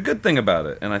 the good thing about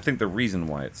it, and I think the reason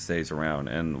why it stays around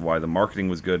and why the marketing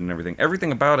was good and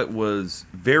everything about it was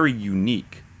very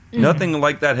unique. Nothing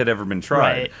like that had ever been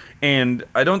tried. Right. And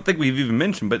I don't think we've even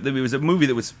mentioned, but it was a movie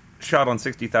that was shot on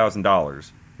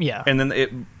 $60,000. Yeah, And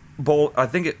then I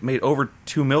think it made over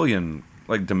 $2 million,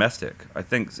 like domestic. I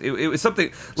think it was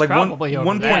something like probably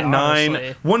over that, 1.9.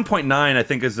 honestly. 1.9, I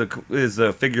think, is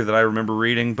a figure that I remember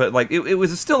reading. But like it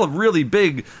was still a really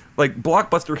big like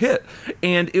blockbuster hit,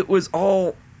 and it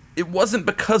wasn't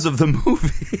because of the movie.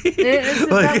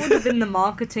 That would have been the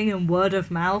marketing and word of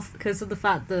mouth, because of the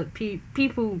fact that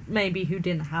people maybe who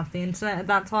didn't have the internet at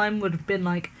that time would have been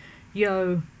like,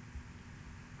 yo,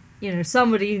 you know,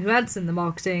 somebody who had seen the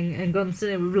marketing and gone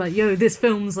to it would be like, yo, this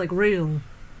film's like real.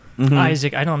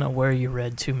 Isaac, I don't know where you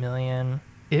read 2 million.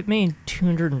 It made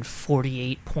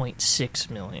 248.6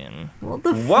 million. What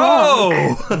the fuck?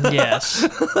 Whoa! Yes.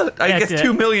 I guess That's it.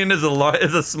 2 million is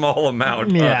a small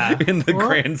amount. Yeah. In the What?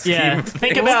 grand scheme Yeah. of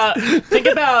Think things.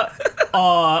 about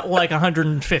like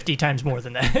 150 times more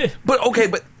than that. But okay,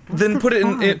 but then put it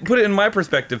in my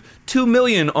perspective. 2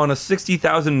 million on a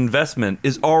 60,000 investment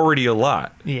is already a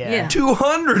lot. Yeah.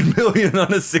 200 million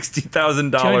on a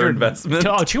 $60,000 investment.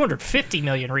 250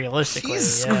 million realistically.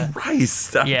 Jesus Yeah.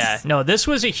 Christ! Yeah, no, this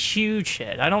was a huge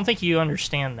hit. I don't think you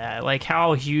understand that, like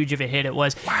how huge of a hit it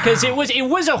was, because it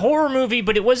was a horror movie,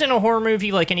 but it wasn't a horror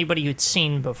movie like anybody had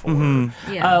seen before.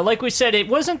 Yeah. Like we said, it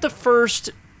wasn't the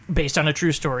first based on a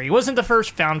true story. It wasn't the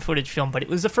first found footage film, but it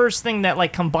was the first thing that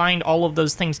like combined all of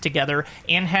those things together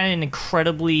and had an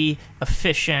incredibly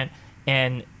efficient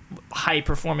and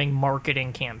high-performing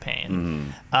marketing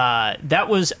campaign. That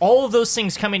was all of those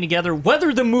things coming together,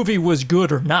 whether the movie was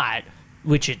good or not,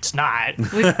 which it's not.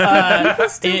 People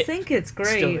still think it's still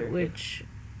great, very which,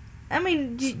 I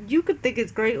mean, you could think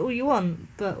it's great all you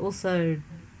want, but also,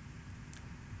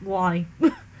 why?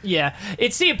 Yeah,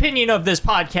 it's the opinion of this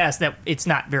podcast that it's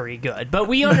not very good, but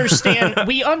we understand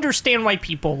why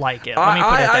people like it. Let me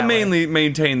put it that I way. mainly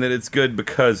maintain that it's good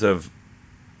because of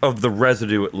the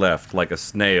residue it left, like a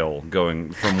snail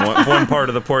going from one part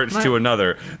of the porch to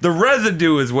another. The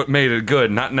residue is what made it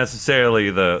good, not necessarily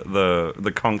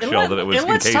the conch shell that it was and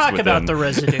let's encased talk within. about the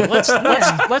residue.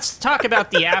 Let's talk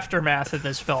about the aftermath of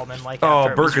this film and like. Oh,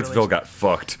 after it was Burkittsville released. got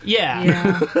fucked. Yeah,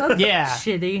 Yeah. That's Yeah.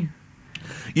 shitty.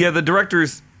 Yeah, the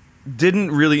directors didn't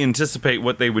really anticipate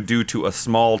what they would do to a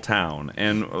small town.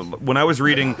 And when I was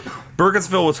reading,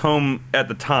 Burkittsville was home at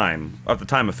the time of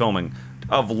filming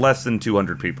of less than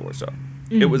 200 people or so.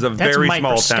 It was a That's very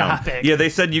small town. microscopic. Yeah, they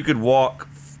said you could walk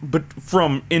but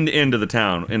from end to end of the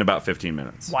town in about 15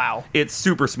 minutes. Wow. It's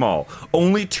super small.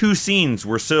 Only 2 scenes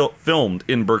were filmed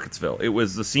in Burkittsville. It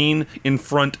was the scene in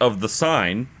front of the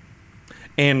sign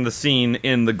and the scene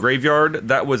in the graveyard.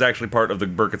 That was actually part of the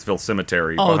Burkittsville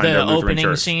Cemetery. Oh, behind the their Lutheran opening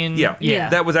church. scene? Yeah. Yeah.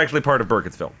 That was actually part of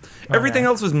Burkittsville. Everything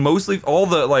else was mostly all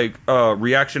the like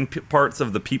reaction parts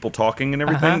of the people talking and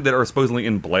everything that are supposedly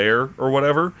in Blair or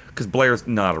whatever, because Blair's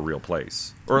not a real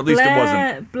place, or at least it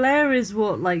wasn't. Blair is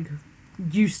what like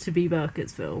used to be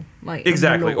Burkittsville, like in the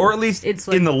Exactly, lore. or at least it's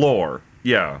like, in the lore.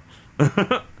 Yeah.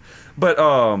 But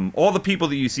all the people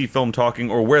that you see film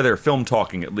talking, or where they're film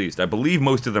talking at least, I believe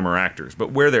most of them are actors,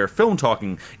 but where they're film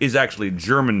talking is actually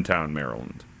Germantown,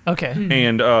 Maryland. Okay.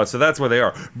 And so that's where they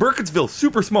are. Burkittsville,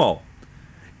 super small.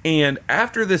 And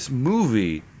after this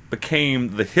movie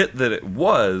became the hit that it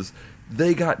was,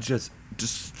 they got just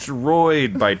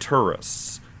destroyed by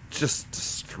tourists. Just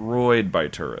destroyed by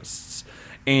tourists.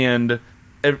 And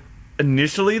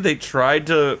initially they tried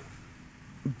to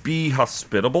be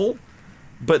hospitable,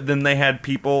 but then they had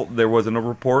people, there wasn't a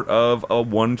report of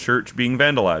one church being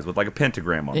vandalized with like a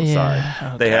pentagram on the Yeah. side.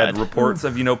 Oh, They had God. reports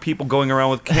of, people going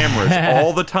around with cameras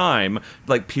all the time,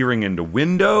 like peering into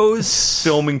windows,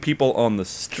 filming people on the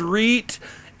street,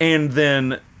 and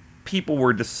then people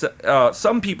were,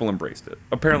 some people embraced it.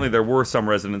 Apparently there were some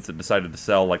residents that decided to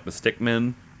sell like the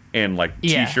stickmen and like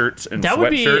Yeah. t-shirts and that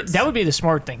sweatshirts. would be the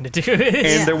smart thing to do.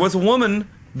 And there was a woman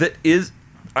that is...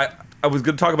 I was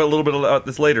going to talk about a little bit about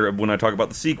this later when I talk about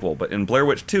the sequel, but in Blair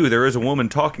Witch 2, there is a woman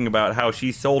talking about how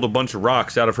she sold a bunch of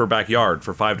rocks out of her backyard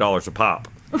for $5 a pop.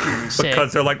 Sick.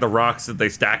 Because they're like the rocks that they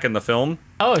stack in the film.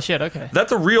 Oh shit. Okay.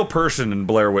 That's a real person in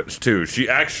Blair Witch 2. She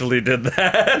actually did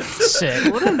that.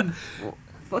 Sick. what a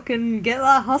fucking get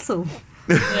that hustle.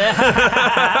 But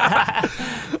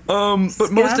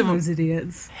most of them... those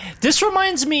idiots. This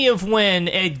reminds me of when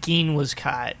Ed Gein was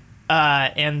caught.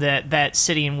 and that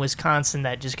city in Wisconsin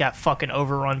that just got fucking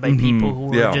overrun by people who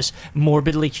were Yeah. just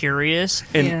morbidly curious.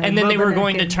 And- Yeah. And then they were Robert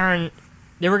going to Atkins. turn.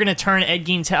 They were going to turn Ed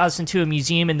Gein's house into a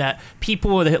museum, and that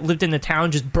people that lived in the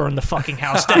town just burned the fucking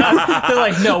house down. They're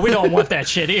like, no, we don't want that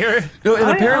shit here. No, and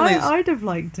apparently, I'd have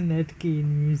liked an Ed Gein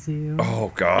museum. oh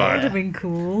That'd god, have been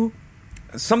cool.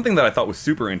 something that I thought was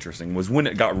super interesting was when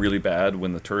it got really bad,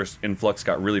 when the tourist influx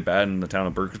got really bad in the town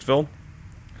of Burkittsville.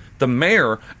 The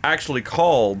mayor actually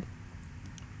called,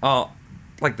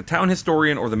 like the town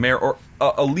historian or the mayor or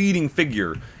a leading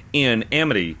figure in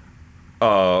Amity.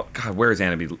 God, where is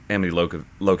Amity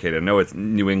located? I know it's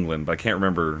New England, but I can't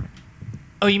remember.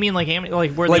 Oh, you mean like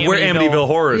where Like the where Amityville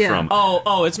Horror is Yeah. from.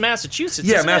 Oh, it's Massachusetts.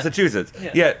 Yeah, isn't it? Massachusetts.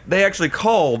 Yeah, they actually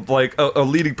called like a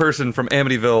leading person from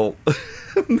Amityville,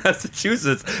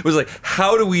 Massachusetts. Was like,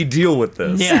 how do we deal with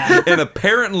this? Yeah. And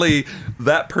apparently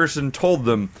that person told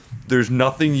them, "There's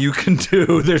nothing you can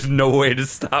do. There's no way to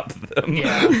stop them."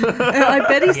 Yeah. I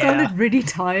bet he Yeah. sounded really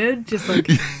tired, just like,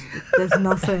 there's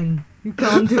nothing. You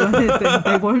can't do anything.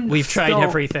 They won't We've tried stop.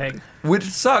 everything. Which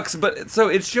sucks, but so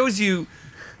it shows you.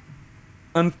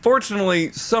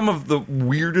 Unfortunately, some of the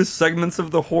weirdest segments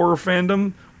of the horror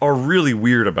fandom are really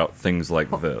weird about things like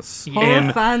this. Yeah. Horror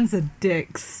And fans are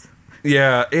dicks.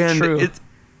 yeah, and True. it's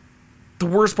the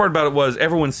worst part about it was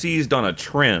everyone seized on a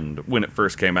trend when it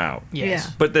first came out. Yes.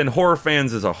 Yeah. But then horror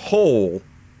fans as a whole,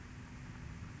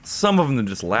 some of them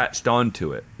just latched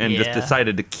onto it and just Yeah.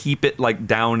 decided to keep it like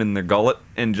down in their gullet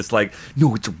and just like,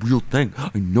 no, it's a real thing.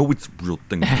 I know it's a real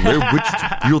thing. Blair Witch is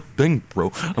a real thing,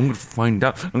 bro. I'm gonna find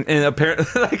out. And apparently,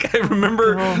 like I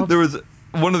remember there was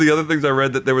one of the other things I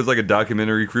read that there was like a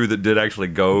documentary crew that did actually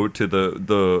go to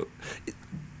the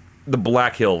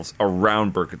Black Hills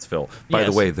around Burkittsville. By the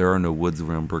Yes. way, there are no woods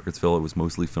around Burkittsville. It was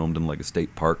mostly filmed in like a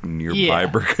state park nearby Yeah.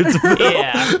 Burkittsville.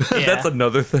 Yeah. That's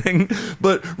another thing.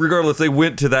 But regardless, they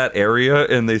went to that area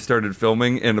and they started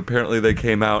filming, and apparently they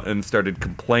came out and started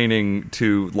complaining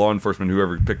to law enforcement,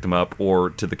 whoever picked them up,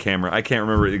 or to the camera. I can't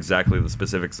remember exactly the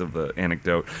specifics of the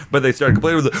anecdote, but they started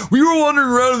complaining. It was like, we were wandering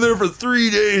around there for 3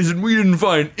 days and we didn't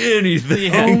find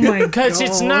anything. Oh my god. Because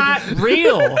it's not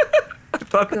real. I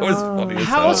thought that was funny as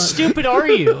How hell. stupid are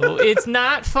you? It's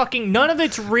not fucking. None of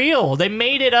it's real. They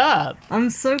made it up. I'm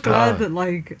so glad that,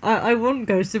 like, I want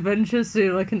Ghost Adventures to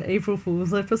do, like, an April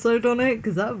Fool's episode on it,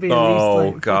 because that would be at Oh,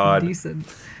 least, like, God. fucking decent.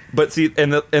 But see,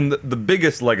 and the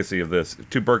biggest legacy of this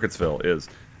to Burkittsville is,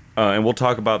 and we'll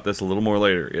talk about this a little more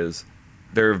later, is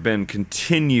there have been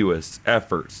continuous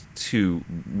efforts to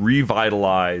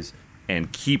revitalize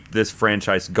and keep this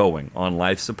franchise going on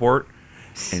life support.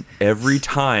 And every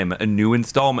time a new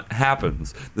installment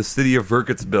happens, the city of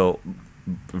Burkittsville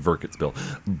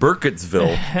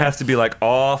has to be like,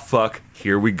 oh, fuck,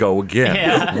 here we go again.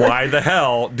 Yeah. Why the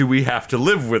hell do we have to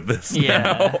live with this Yeah.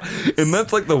 now? And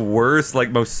that's like the worst,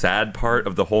 like most sad part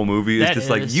of the whole movie is That just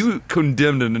like is. you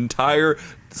condemned an entire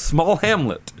small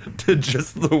hamlet to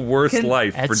just the worst Can-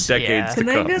 life for That's- decades yeah. to Can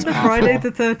they come. get the Friday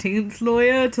the 13th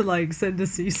lawyer to, like, send a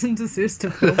cease and desist to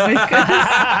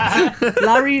filmmakers?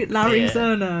 Larry Yeah.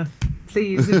 Zerner,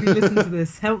 please, if you listen to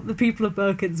this, help the people of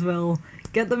Burkittsville.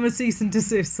 Get them a cease and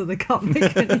desist so they can't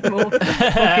make any more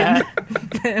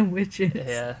fucking Blair Witches.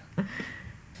 Yeah.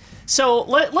 So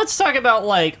let's talk about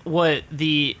like what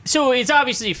the. So it's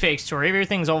obviously a fake story.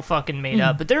 Everything's all fucking made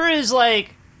up. But there's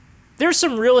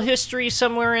some real history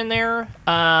somewhere in there.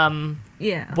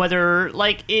 Yeah. Whether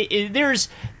like there's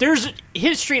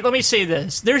history. Let me say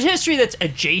this: there's history that's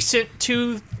adjacent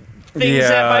to things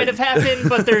that Yeah. might have happened,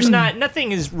 but there's not.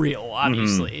 Nothing is real,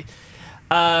 obviously.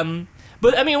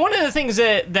 But I mean, one of the things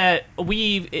that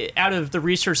we, out of the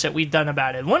research that we've done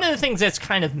about it, one of the things that's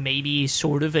kind of maybe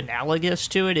sort of analogous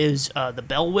to it is the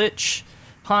Bell Witch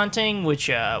haunting, which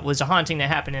was a haunting that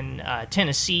happened in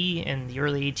Tennessee in the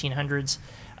early 1800s.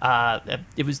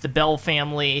 It was the Bell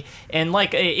family, and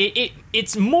like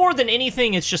it's more than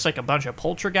anything, it's just like a bunch of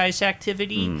poltergeist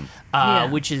activity, Yeah.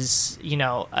 which is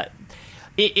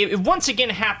it once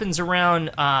again happens around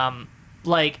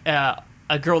like a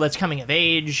girl that's coming of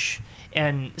age.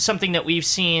 And something that we've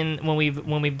seen when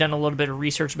we've done a little bit of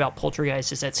research about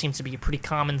poltergeist is that seems to be a pretty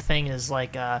common thing, is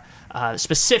like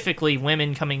specifically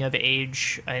women coming of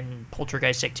age and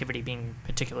poltergeist activity being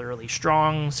particularly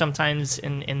strong sometimes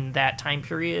in that time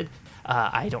period.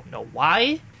 I don't know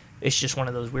why. It's just one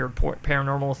of those weird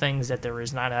paranormal things that there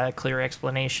is not a clear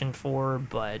explanation for,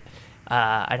 but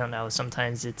I don't know.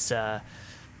 Sometimes it's from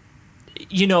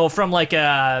like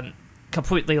a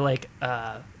completely like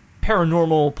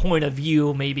paranormal point of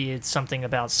view, maybe it's something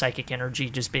about psychic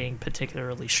energy just being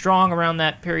particularly strong around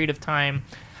that period of time.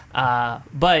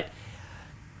 But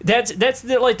that's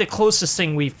the closest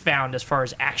thing we've found as far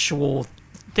as actual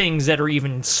things that are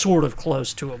even sort of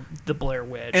close to the Blair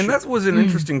Witch. And that was an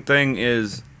interesting thing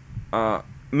is,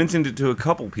 mentioned it to a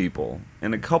couple people,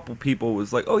 and a couple people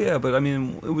was like, "Oh yeah, but I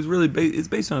mean, it was really it's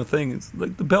based on a thing. It's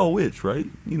like the Bell Witch, right?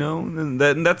 You know." And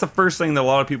that's the first thing that a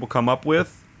lot of people come up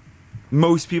with.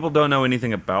 Most people don't know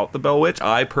anything about the Bell Witch.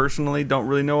 I personally don't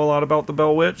really know a lot about the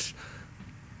Bell Witch.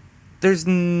 There's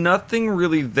nothing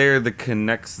really there that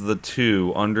connects the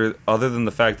two other than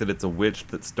the fact that it's a witch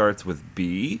that starts with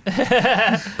B.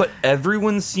 But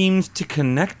everyone seems to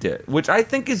connect it, which I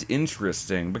think is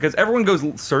interesting because everyone goes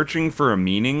searching for a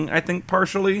meaning, I think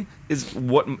partially is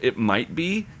what it might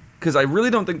be, because I really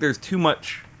don't think there's too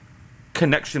much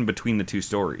connection between the two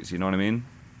stories, you know what I mean?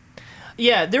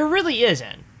 Yeah, there really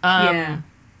isn't. Yeah.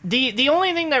 The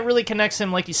only thing that really connects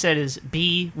them, like you said, is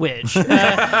B Witch, and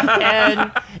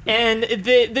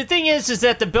the thing is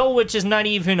that the Bell Witch is not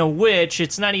even a witch.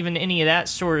 It's not even any of that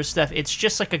sort of stuff. It's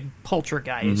just like a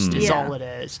poltergeist, is all it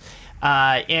is.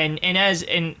 And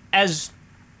as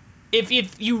if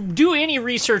you do any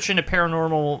research into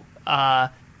paranormal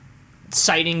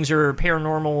sightings or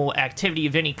paranormal activity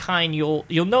of any kind, you'll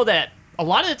know that a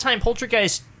lot of the time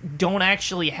poltergeists don't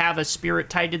actually have a spirit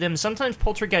tied to them. Sometimes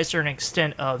poltergeists are an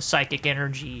extent of psychic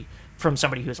energy from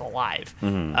somebody who's alive,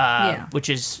 which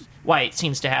is why it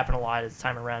seems to happen a lot of the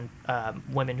time around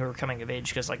women who are coming of age,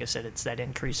 because, like I said, it's that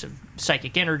increase of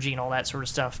psychic energy and all that sort of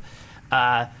stuff.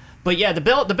 But yeah, the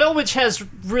Bell Witch has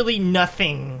really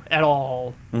nothing at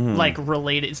all like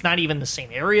related. It's not even the same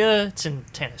area. It's in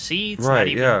Tennessee.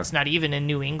 It's not even in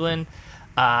New England.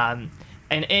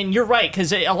 And you're right,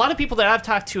 because a lot of people that I've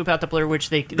talked to about the Blair Witch,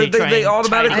 they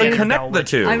automatically connect the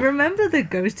two. I remember the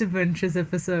Ghost Adventures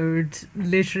episode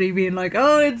literally being like,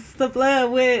 "Oh, it's the Blair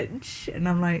Witch," and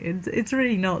I'm like, "It's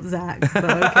really not Zach, but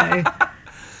okay."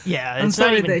 Yeah, I'm it's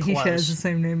sorry not even that close. he shares the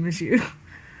same name as you.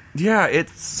 Yeah,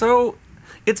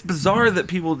 it's bizarre that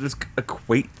people just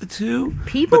equate the two.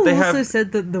 People but they also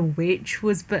said that The Witch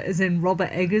was, as in Robert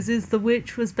Eggers' The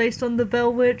Witch was based on the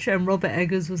Bell Witch, and Robert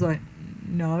Eggers was like,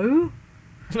 no.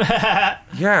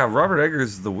 Yeah, Robert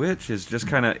Eggers' The Witch is just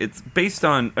kind of, it's based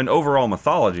on an overall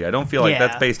mythology. I don't feel like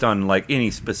that's based on like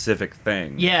any specific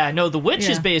thing. Yeah, no, The Witch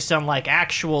is based on like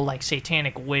actual like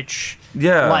satanic witch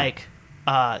like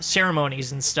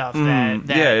ceremonies and stuff that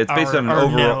it's based on an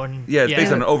overall known. it's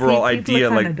based on an overall People idea,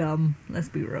 are kinda like dumb, let's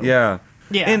be real. Yeah.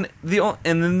 Yeah. And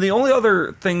then the only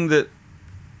other thing that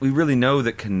we really know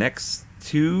that connects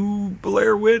to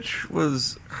Blair Witch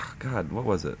was, God, what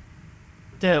was it?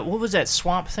 What was that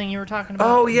swamp thing you were talking about?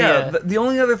 Oh, yeah. The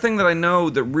only other thing that I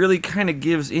know that really kind of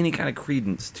gives any kind of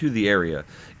credence to the area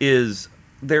is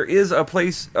there is a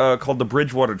place called the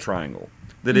Bridgewater Triangle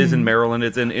that is in Maryland.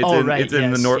 It's in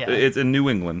the north. Yeah. It's in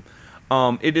New England.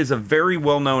 It is a very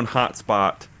well-known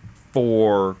hotspot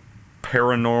for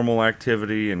paranormal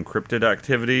activity and cryptid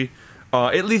activity.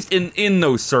 At least in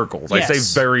those circles, I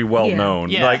say very well known.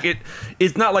 Yeah. Like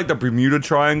it's not like the Bermuda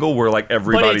Triangle where like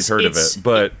everybody's heard of it,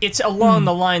 but it's along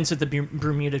the lines of the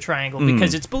Bermuda Triangle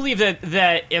because it's believed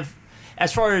that if,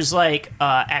 as far as like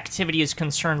activity is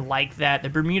concerned, like that, the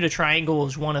Bermuda Triangle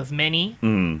is one of many,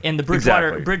 and the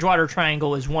Bridgewater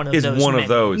Triangle is one of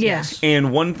those. Yes.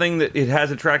 And one thing that it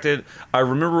has attracted, I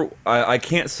remember, I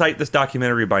can't cite this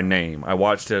documentary by name. I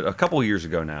watched it a couple years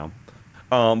ago now.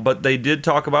 But they did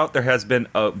talk about there has been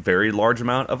a very large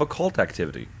amount of occult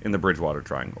activity in the Bridgewater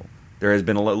Triangle. There has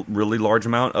been a really large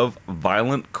amount of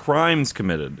violent crimes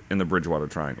committed in the Bridgewater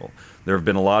Triangle. There have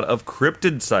been a lot of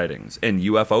cryptid sightings and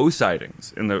UFO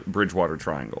sightings in the Bridgewater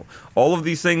Triangle. All of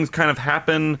these things kind of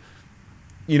happen,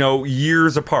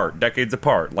 years apart, decades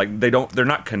apart. Like they're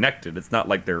not connected. It's not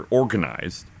like they're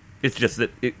organized. It's just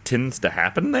that it tends to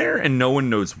happen there and no one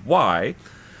knows why.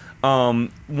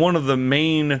 One of the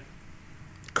main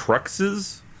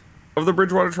cruxes of the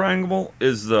Bridgewater Triangle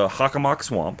is the Hockomock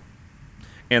Swamp,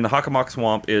 and the Hockomock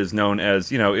Swamp is known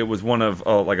as, it was one of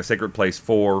like a sacred place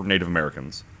for Native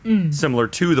Americans, similar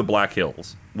to the Black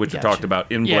Hills, which are talked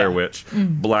about in Blair Witch.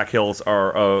 Black Hills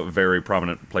are a very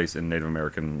prominent place in Native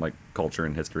American like culture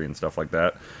and history and stuff like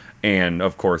that, and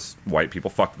of course white people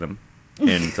fucked them,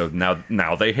 and so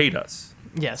now they hate us.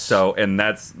 Yes. So and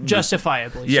that's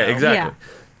justifiably. Yeah, so. exactly.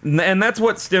 Yeah. And that's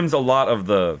what stems a lot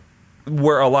of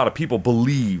where a lot of people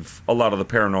believe a lot of the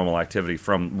paranormal activity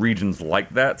from regions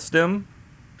like that stem.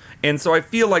 And so I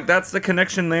feel like that's the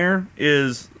connection there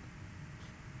is,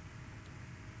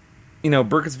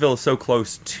 Burkittsville is so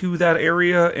close to that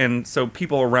area, and so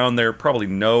people around there probably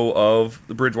know of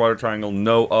the Bridgewater Triangle,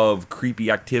 know of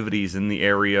creepy activities in the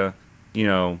area,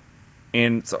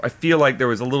 and so I feel like there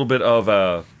was a little bit of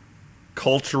a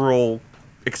cultural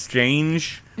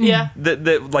exchange Yeah.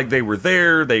 That like they were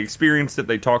there, they experienced it,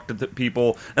 they talked to the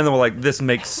people, and they were like, this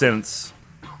makes sense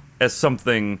as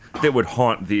something that would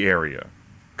haunt the area.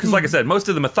 Because, like I said, most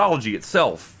of the mythology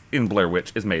itself in Blair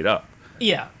Witch is made up.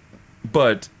 Yeah.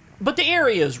 But the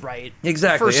area is right.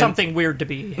 Exactly, For and- something weird to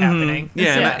be happening.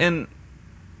 yeah, and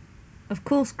Of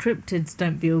course, cryptids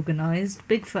don't be organised.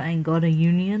 Bigfoot ain't got a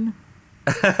union.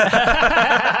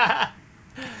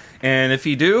 and if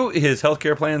you do, his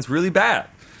healthcare plan's really bad.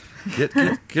 Get.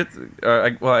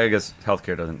 I guess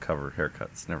healthcare doesn't cover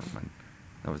haircuts. Never mind.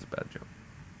 That was a bad joke.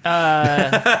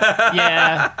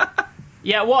 Yeah.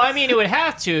 Yeah, well, I mean, it would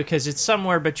have to, because it's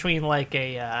somewhere between, like,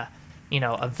 a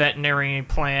veterinary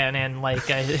plan and, like,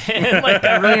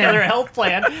 a regular health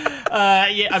plan.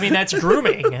 Yeah, I mean, that's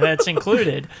grooming. That's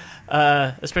included.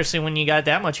 Especially when you got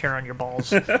that much hair on your balls.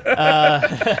 But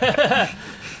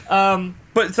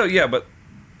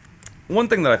one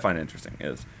thing that I find interesting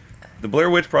is the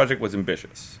Blair Witch Project was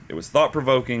ambitious. It was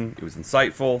thought-provoking. It was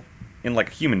insightful in, like,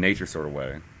 a human nature sort of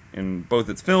way, in both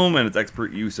its film and its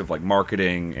expert use of, like,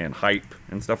 marketing and hype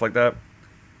and stuff like that.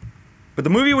 But the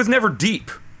movie was never deep.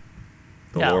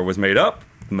 The lore was made up.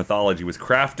 The mythology was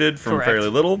crafted from Correct. fairly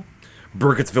little.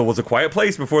 Burkittsville was a quiet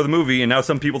place before the movie, and now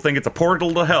some people think it's a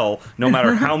portal to hell, no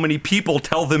matter how many people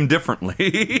tell them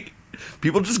differently.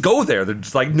 People just go there. They're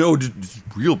just like, no, it's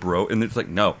real, bro. And they're just like,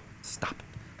 no, stop it.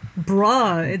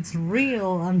 Bruh, it's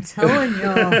real, I'm telling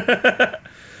you.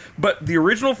 But the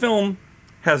original film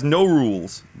has no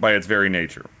rules by its very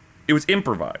nature. It was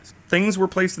improvised. Things were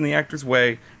placed in the actor's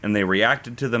way, and they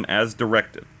reacted to them as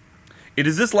directed. It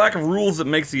is this lack of rules that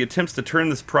makes the attempts to turn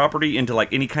this property into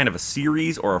like any kind of a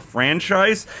series or a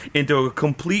franchise into a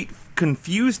complete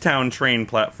Confused Town train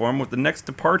platform with the next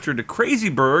departure to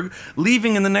Crazyburg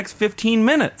leaving in the next 15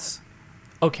 minutes.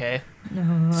 Okay.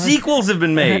 Sequels have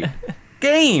been made.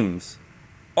 Games.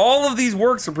 All of these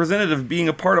works are presented as being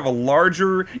a part of a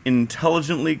larger,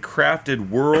 intelligently crafted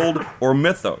world or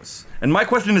mythos. And my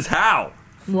question is how?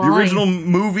 Why? The original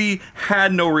movie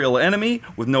had no real enemy,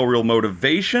 with no real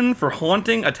motivation for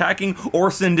haunting, attacking,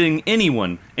 or sending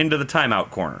anyone into the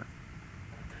timeout corner.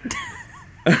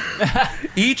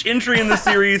 Each entry in the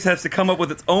series has to come up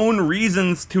with its own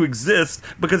reasons to exist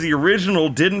because the original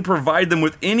didn't provide them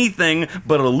with anything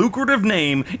but a lucrative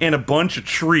name and a bunch of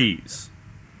trees.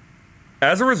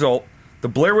 As a result, the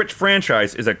Blair Witch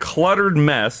franchise is a cluttered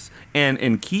mess, and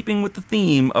in keeping with the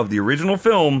theme of the original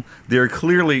film, they're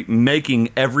clearly making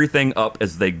everything up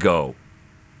as they go.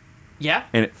 Yeah?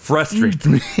 And it frustrates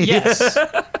me. Yes.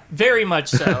 Very much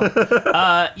so.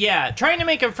 Yeah, trying to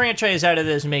make a franchise out of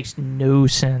this makes no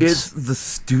sense. It's the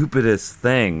stupidest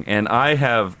thing, and I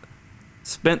have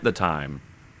spent the time,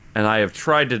 and I have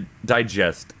tried to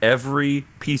digest every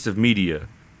piece of media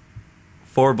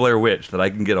for Blair Witch that I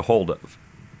can get a hold of.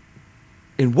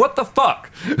 And what the fuck?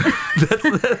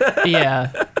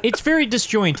 Yeah, it's very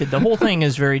disjointed. The whole thing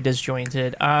is very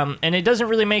disjointed, and it doesn't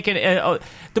really make it.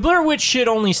 The Blair Witch should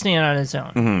only stand on its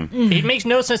own. Mm-hmm. It makes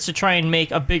no sense to try and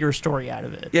make a bigger story out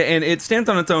of it. Yeah, and it stands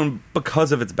on its own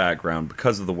because of its background,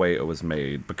 because of the way it was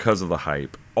made, because of the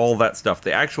hype, all that stuff.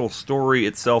 The actual story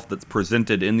itself that's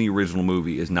presented in the original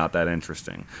movie is not that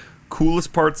interesting.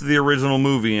 Coolest parts of the original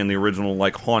movie and the original,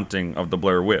 like, haunting of the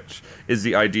Blair Witch is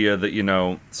the idea that, you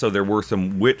know, so there were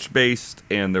some witch-based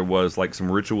and there was, like,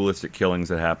 some ritualistic killings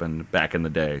that happened back in the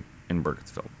day in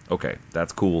Burkittsville. Okay,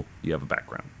 that's cool. You have a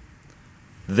background.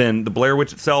 Then the Blair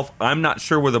Witch itself, I'm not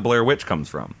sure where the Blair Witch comes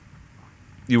from.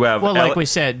 You have... Well, like we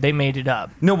said, they made it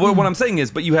up. No, what I'm saying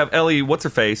is, but you have Ellie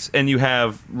What's-Her-Face and you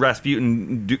have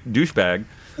Rasputin Douchebag.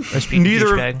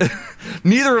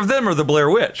 Neither of them are the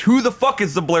Blair Witch. Who the fuck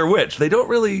is the Blair Witch? They don't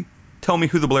really tell me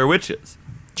who the Blair Witch is.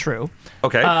 True.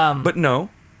 Okay, but no.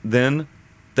 Then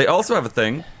they also have a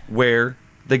thing where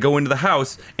they go into the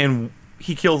house and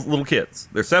he kills little kids.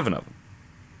 There's 7 of them.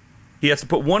 He has to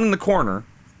put one in the corner,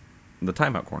 in the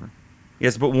timeout corner. He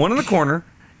has to put one in the corner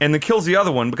and then kills the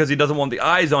other one because he doesn't want the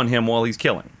eyes on him while he's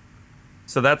killing.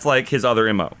 So that's like his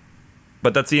other MO.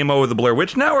 But that's the MO of the Blair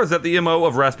Witch now, or is that the MO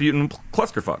of Rasputin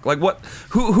Clusterfuck? Like, what?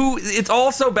 Who? It's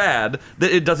all so bad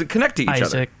that it doesn't connect to each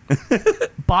Isaac. other.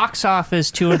 Box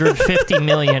office $250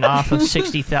 million off of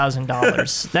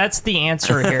 $60,000. That's the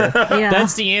answer here. Yeah.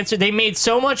 That's the answer. They made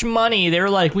so much money. They were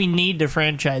like, we need to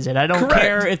franchise it. I don't Correct.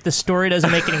 care if the story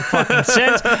doesn't make any fucking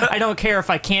sense. I don't care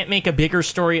if I can't make a bigger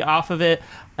story off of it.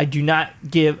 I do not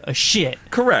give a shit.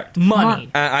 Correct. Money.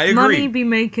 I agree. Money be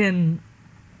making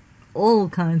all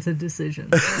kinds of decisions.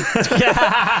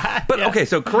 But okay,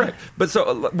 so correct. But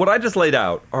so what I just laid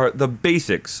out are the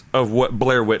basics of what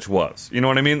Blair Witch was. You know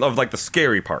what I mean? Of like the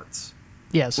scary parts.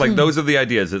 Yes. Like those are the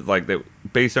ideas. It's like they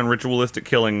based on ritualistic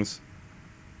killings,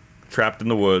 trapped in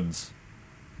the woods,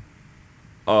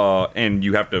 and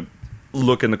you have to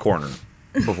look in the corner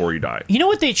before you die. You know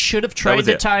what they should have tried was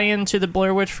to it. tie into the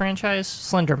Blair Witch franchise?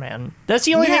 Slender Man. That's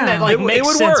the only thing Yeah. that like It makes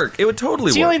would sense. work. It would totally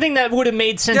It's the work. only thing that would have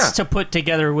made sense Yeah. to put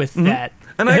together with that.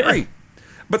 And I agree.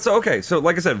 But so, okay, so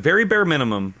like I said, very bare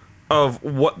minimum of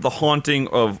what the haunting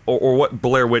of, or what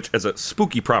Blair Witch as a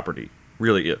spooky property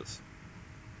really is.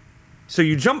 So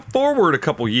you jump forward a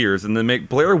couple years and then make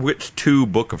Blair Witch 2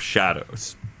 Book of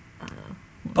Shadows.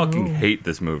 Fucking hate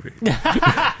this movie.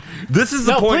 This is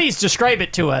the No, point. please describe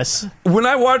it to us. When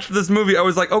I watched this movie, I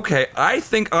was like, okay, I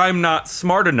think I'm not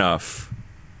smart enough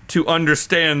to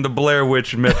understand the Blair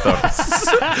Witch mythos.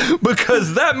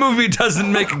 Because that movie doesn't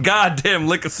make a goddamn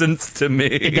lick of sense to me.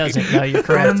 It doesn't. No, you're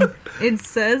correct. It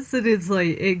says that it's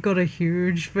like it got a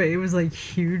huge, but it was like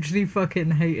hugely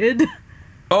fucking hated.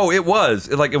 Oh, it was.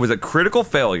 It was a critical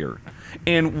failure.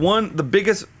 And the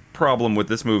biggest problem with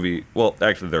this movie, well,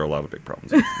 actually, there are a lot of big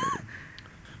problems with this movie.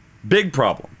 Big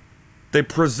problem. They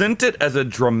present it as a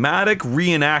dramatic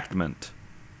reenactment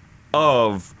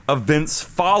of events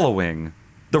following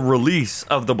the release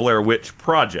of the Blair Witch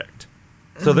Project.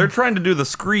 So they're trying to do the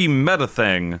Scream meta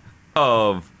thing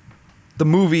of the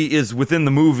movie is within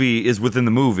the movie is within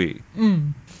the movie.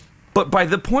 But by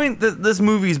the point that this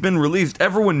movie's been released,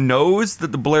 everyone knows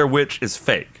that the Blair Witch is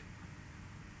fake.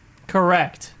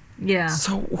 Correct. Yeah.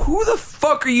 So who the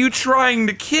fuck are you trying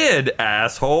to kid,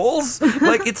 assholes?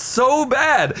 Like, it's so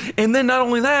bad. And then not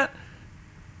only that,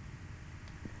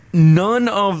 none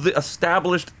of the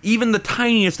established, even the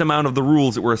tiniest amount of the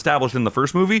rules that were established in the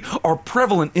first movie are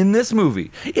prevalent in this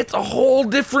movie. It's a whole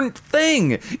different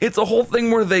thing. It's a whole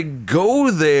thing where they go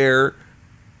there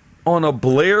on a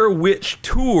Blair Witch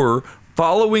tour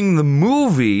following the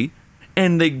movie,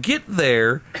 and they get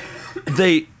there,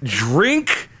 they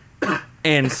drink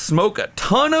and smoke a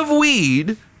ton of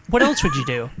weed. What else would you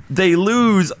do? They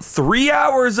lose 3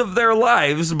 hours of their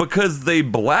lives because they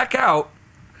black out.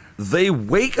 They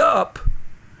wake up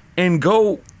and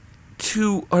go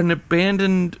to an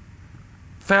abandoned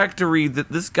factory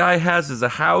that this guy has as a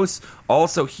house.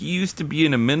 Also, he used to be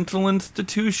in a mental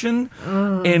institution.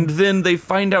 And then they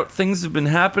find out things have been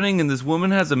happening and this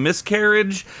woman has a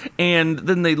miscarriage. And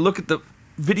then they look at the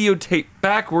videotape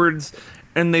backwards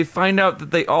and they find out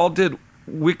that they all did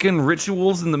Wiccan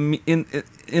rituals in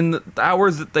the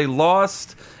hours that they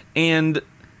lost, and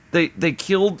they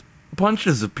killed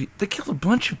bunches of people. They killed a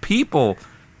bunch of people,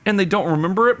 and they don't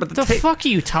remember it. But The fuck are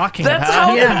you talking that's about?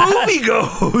 how Yeah. the movie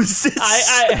goes.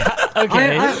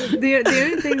 Okay. The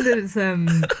only thing that's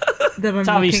that I'm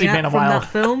obviously looking been at a from while. that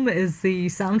film is the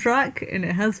soundtrack, and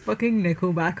it has fucking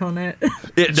Nickelback on it,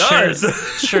 It does.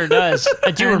 Sure does.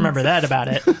 I do remember that about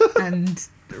it. and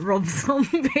Rob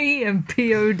Zombie and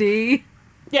POD.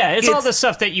 Yeah, it's all It's- the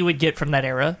stuff that you would get from that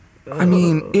era. I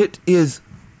mean, it is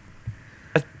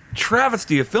a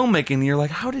travesty of filmmaking. And you're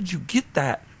like, how did you get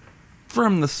that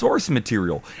from the source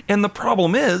material? And the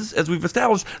problem is, as we've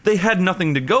established, they had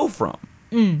nothing to go from.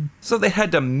 So they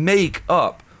had to make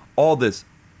up all this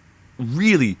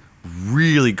really,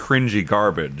 really cringy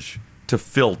garbage to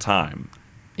fill time.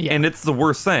 Yeah. And it's the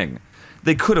worst thing.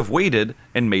 They could have waited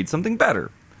and made something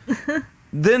better.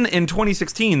 Then in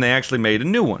 2016, they actually made a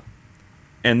new one.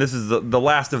 And this is the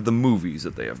last of the movies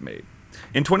that they have made.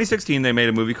 In 2016, they made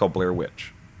a movie called Blair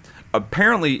Witch.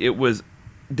 Apparently, it was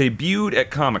debuted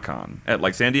at Comic-Con, at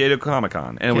like San Diego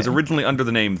Comic-Con, and it was Okay. originally under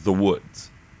the name The Woods.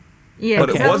 Yeah, But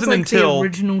it that was wasn't like until- the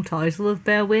original title of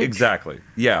Blair Witch. Exactly,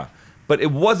 yeah. But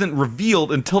it wasn't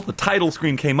revealed until the title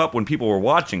screen came up when people were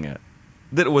watching it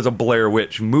that it was a Blair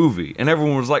Witch movie. And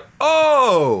everyone was like,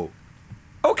 oh,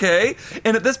 okay.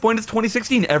 And at this point, it's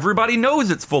 2016. Everybody knows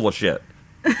it's full of shit.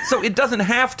 So it doesn't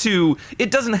have to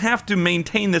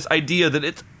maintain this idea that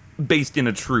it's based in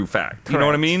a true fact. You know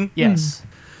what I Correct. mean? Yes.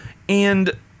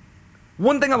 And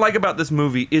one thing I like about this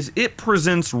movie is it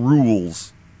presents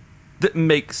rules that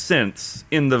make sense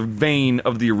in the vein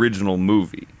of the original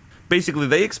movie. Basically,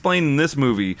 they explain in this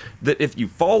movie that if you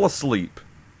fall asleep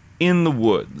in the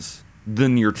woods,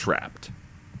 then you're trapped.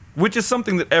 Which is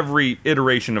something that every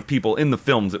iteration of people in the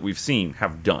films that we've seen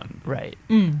have done. Right.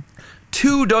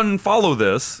 2 doesn't follow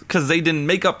this because they didn't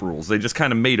make up rules. They just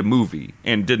kind of made a movie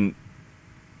and didn't.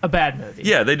 A bad movie.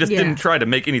 Yeah, they just Yeah. didn't try to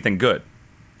make anything good.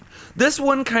 This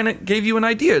one kind of gave you an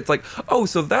idea. It's like, oh,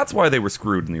 so that's why they were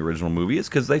screwed in the original movie, is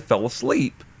because they fell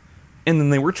asleep. And then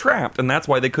they were trapped, and that's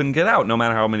why they couldn't get out. No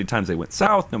matter how many times they went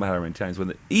south, no matter how many times they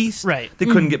went east, Right. they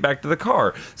couldn't get back to the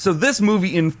car. So this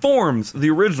movie informs the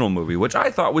original movie, which I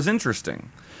thought was interesting.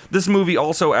 This movie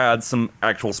also adds some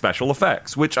actual special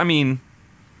effects, which, I mean,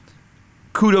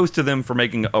 kudos to them for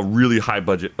making a really high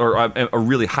budget, or a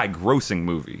really high grossing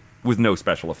movie with no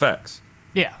special effects.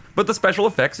 Yeah. But the special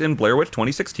effects in Blair Witch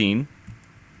 2016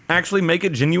 actually make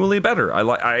it genuinely better.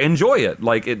 I enjoy it.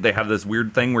 They have this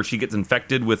weird thing where she gets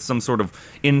infected with some sort of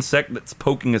insect that's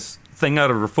poking a thing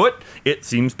out of her foot. It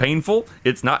seems painful.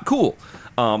 It's not cool.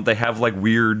 They have like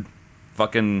weird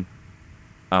fucking,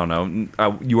 I don't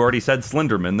know. You already said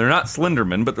Slenderman. They're not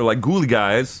Slenderman, but they're like ghouly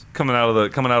guys coming out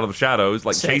of the shadows,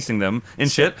 like chasing them and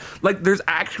shit. Like there's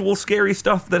actual scary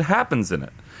stuff that happens in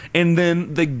it. And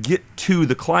then they get to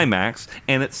the climax,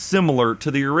 and it's similar to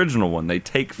the original one. They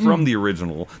take from the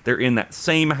original. They're in that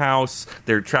same house.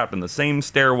 They're trapped in the same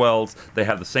stairwells. They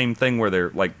have the same thing where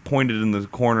they're like pointed in the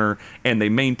corner, and they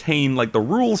maintain like the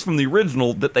rules from the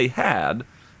original that they had,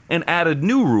 and added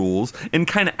new rules, and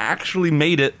kind of actually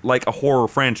made it like a horror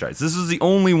franchise. This is the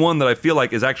only one that I feel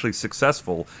like is actually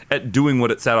successful at doing what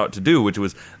it set out to do, which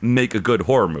was make a good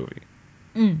horror movie.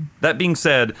 That being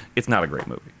said, it's not a great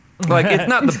movie. Like, it's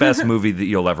not the best movie that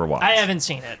you'll ever watch. I haven't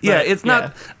seen it. Yeah, but, it's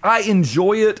not. I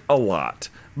enjoy it a lot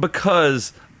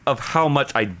because of how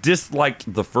much I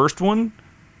disliked the first one,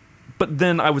 but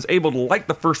then I was able to like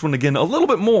the first one again a little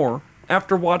bit more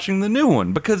after watching the new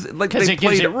one because they it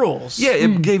gives it rules. Yeah,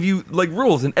 it gave you like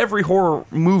rules, and every horror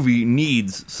movie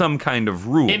needs some kind of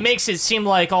rule. It makes it seem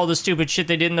like all the stupid shit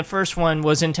they did in the first one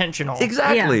was intentional.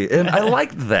 Exactly, and I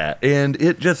liked that, and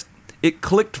it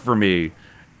clicked for me.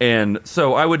 And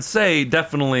so I would say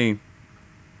definitely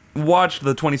watch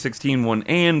the 2016 one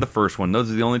and the first one. Those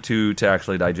are the only two to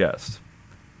actually digest.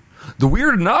 The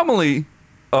weird anomaly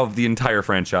of the entire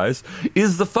franchise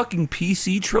is the fucking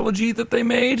PC trilogy that they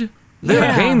made. There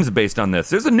are games based on this.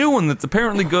 There's a new one that's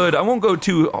apparently good. I won't go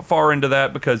too far into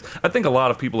that because I think a lot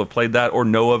of people have played that or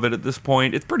know of it at this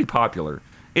point. It's pretty popular.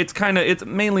 It's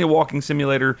mainly a walking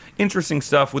simulator. Interesting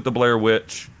stuff with the Blair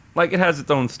Witch. Like, it has its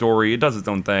own story. It does its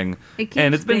own thing. It keeps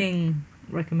and it's being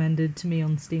recommended to me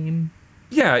on Steam.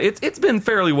 Yeah, it's been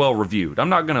fairly well reviewed. I'm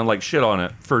not going to, like, shit on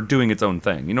it for doing its own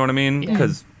thing. You know what I mean?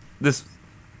 Because this,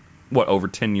 over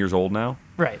 10 years old now?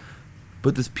 Right.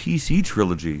 But this PC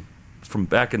trilogy from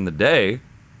back in the day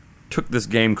took this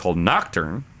game called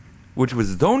Nocturne, which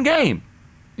was its own game.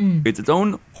 It's its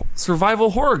own survival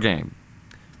horror game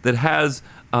that has,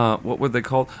 what were they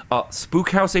called? Spook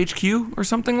House HQ or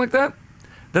something like that?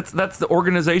 That's the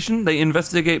organization. They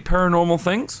investigate paranormal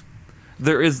things.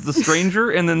 There is the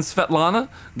Stranger and then Svetlana.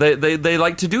 They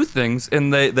like to do things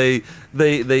and they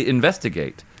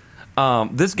investigate.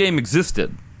 This game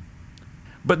existed,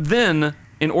 but then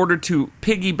in order to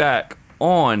piggyback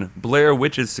on Blair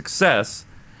Witch's success,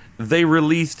 they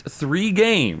released 3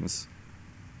 games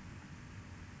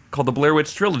called the Blair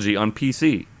Witch Trilogy on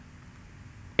PC,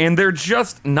 and they're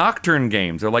just Nocturne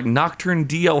games. They're like Nocturne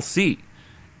DLC.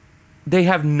 They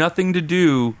have nothing to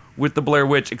do with the Blair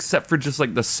Witch except for just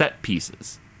like the set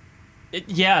pieces.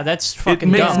 That's fucking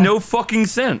It makes dumb. no fucking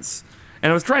sense.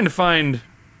 And I was trying to find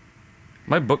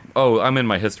my book. Oh, I'm in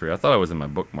my history. I thought I was in my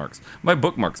bookmarks. My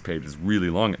bookmarks page is really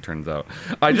long, it turns out.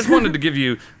 I just wanted to give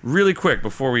you really quick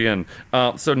before we end.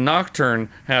 So Nocturne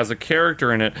has a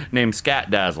character in it named Scat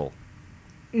Dazzle.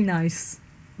 Nice.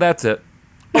 That's it.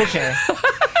 Okay.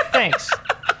 Thanks.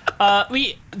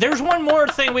 There's one more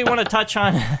thing we want to touch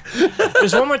on.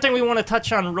 There's one more thing we want to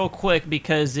touch on real quick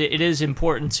because it is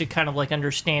important to kind of like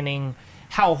understanding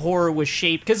how horror was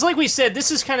shaped. Because like we said,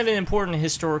 this is kind of an important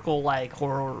historical like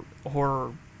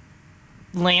horror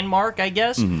landmark, I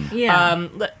guess. Yeah.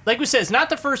 Like we said, it's not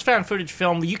the first found footage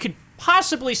film. You could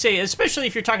possibly say, especially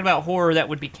if you're talking about horror, that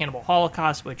would be Cannibal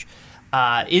Holocaust, which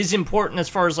is important as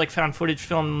far as like found footage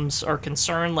films are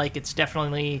concerned. Like it's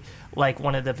definitely like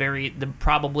one of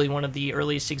probably one of the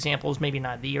earliest examples, maybe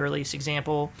not the earliest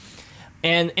example.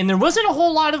 And there wasn't a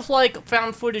whole lot of like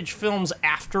found footage films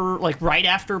after, like right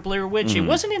after Blair Witch. It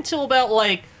wasn't until about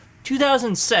like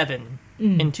 2007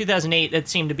 and 2008 that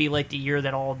seemed to be like the year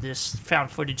that all this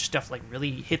found footage stuff like really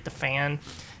hit the fan,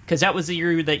 because that was the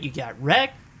year that you got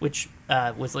Wreck, which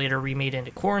was later remade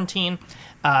into Quarantine.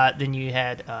 Then you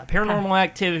had Paranormal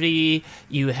Activity.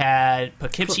 You had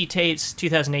Poughkeepsie Tapes.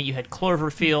 2008, you had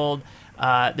Cloverfield.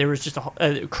 There was just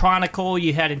a Chronicle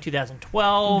you had in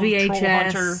 2012. VHS. Troll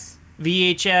Hunter,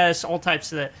 VHS, all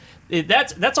types of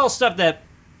that. That's all stuff that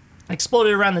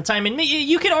exploded around the time. And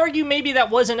you could argue maybe that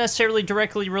wasn't necessarily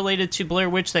directly related to Blair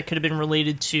Witch. That could have been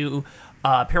related to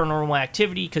Paranormal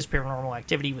Activity, because Paranormal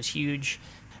Activity was huge.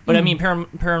 But I mean,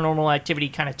 Paranormal Activity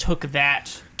kind of took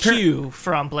that cue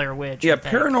from Blair Witch. Yeah,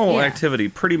 Paranormal Activity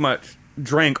pretty much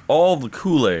drank all the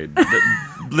Kool-Aid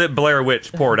that Blair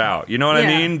Witch poured out. You know what I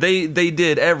mean? They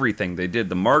did everything. They did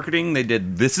the marketing. They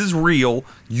did, this is real.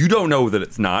 You don't know that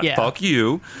it's not. Yeah. Fuck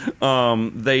you.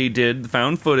 They did the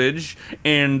found footage.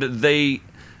 And they,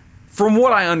 from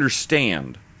what I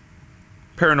understand,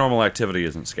 Paranormal Activity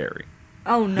isn't scary.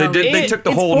 Oh no, They took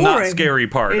the it's whole not boring. scary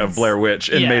part of It's- Blair Witch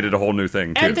and Yeah. made it a whole new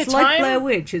thing too. At the It's like time- Blair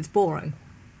Witch. It's boring.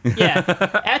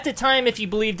 Yeah. At the time, if you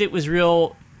believed it was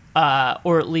real,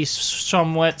 or at least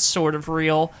somewhat sort of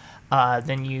real,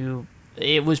 then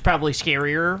it was probably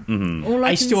scarier. All I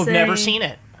can still have say- never seen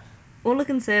it. All I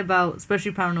can say about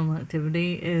especially Paranormal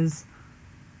Activity is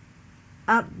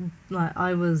how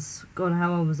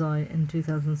old was I in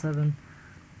 2007?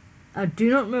 I do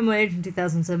not remember my age in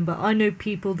 2007, but I know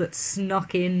people that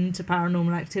snuck into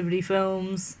Paranormal Activity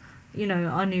films. You know,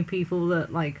 I knew people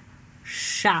that like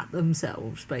shat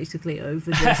themselves basically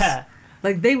over this.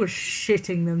 Like they were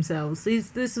shitting themselves.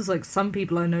 This is like some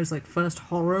people I know's like first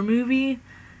horror movie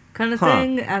kind of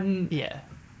thing, and Yeah.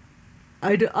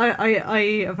 I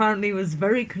apparently was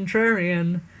very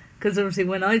contrarian because obviously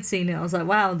when I'd seen it I was like,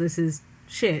 wow, this is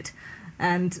shit,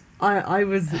 and I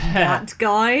was that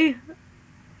guy.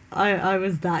 I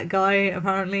was that guy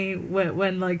apparently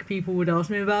when like people would ask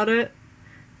me about it,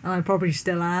 and I probably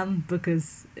still am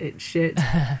because it's shit.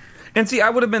 And see, I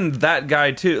would have been that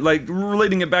guy too. Like,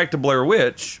 relating it back to Blair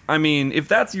Witch, I mean, if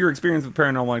that's your experience with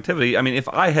Paranormal Activity, I mean, if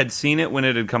I had seen it when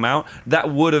it had come out, that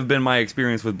would have been my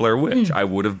experience with Blair Witch. I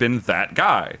would have been that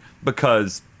guy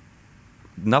because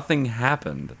nothing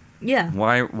happened. Yeah,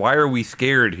 Why are we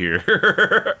scared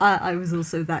here? I was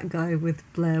also that guy with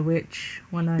Blair Witch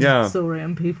when I Yeah. saw it,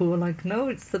 and people were like, no,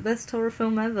 it's the best horror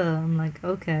film ever. I'm like,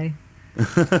 okay.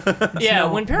 Yeah,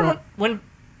 not,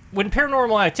 when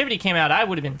Paranormal Activity came out, I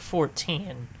would have been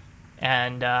 14,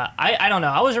 and I don't know.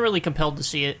 I wasn't really compelled to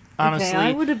see it, honestly. Okay,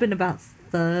 I would have been about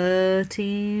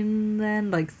 13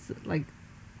 then,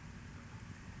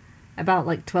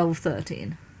 about 12,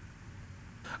 13.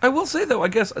 I will say though, I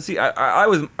guess, see, I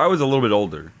was a little bit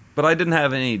older, but I didn't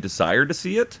have any desire to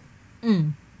see it.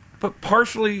 But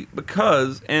partially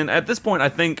because, and at this point, I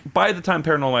think by the time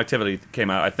Paranormal Activity came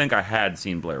out, I think I had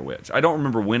seen Blair Witch. I don't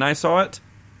remember when I saw it,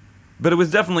 but it was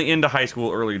definitely into high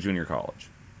school, early junior college.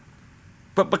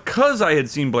 But because I had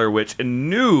seen Blair Witch and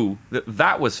knew that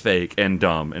that was fake and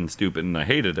dumb and stupid and I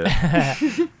hated it,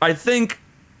 I think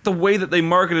the way that they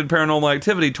marketed Paranormal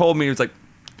Activity told me, it was like,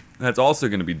 that's also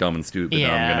going to be dumb and stupid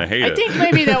and I'm going to hate it. I think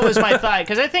maybe that was my thought,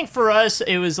 because I think for us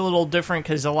it was a little different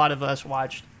because a lot of us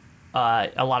watched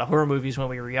a lot of horror movies when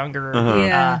we were younger.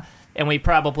 Yeah. And we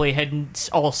probably hadn't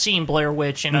all seen Blair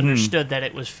Witch and understood that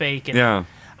it was fake. And, Yeah.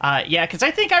 yeah, because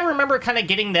I think I remember kind of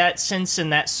getting that sense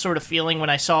and that sort of feeling when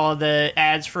I saw the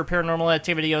ads for Paranormal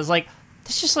Activity. I was like,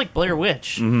 this is just like Blair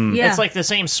Witch. Yeah. It's like the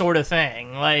same sort of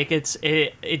thing. Like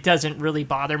it doesn't really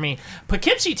bother me.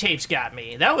 Poughkeepsie Tapes got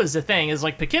me. That was the thing. Is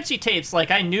like Poughkeepsie Tapes.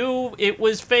 Like I knew it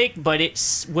was fake, but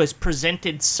it was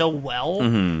presented so well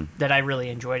that I really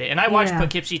enjoyed it. And I watched Yeah.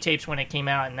 Poughkeepsie Tapes when it came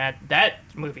out, and that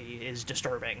movie is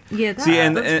disturbing. Yeah, See,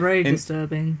 and- that's and- very and-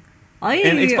 disturbing.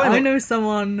 and explain I what- know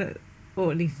someone,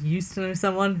 or at least used to know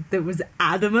someone, that was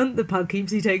adamant that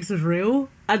Poughkeepsie Tapes was real.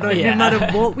 And like, yeah. no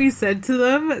matter what we said to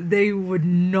them, they would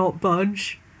not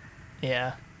budge.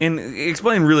 Yeah. And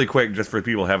explain really quick, just for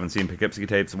people who haven't seen Poughkeepsie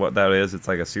Tapes, what that is. It's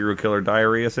like a serial killer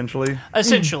diary, essentially.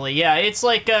 Essentially, yeah. It's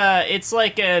like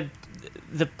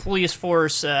the police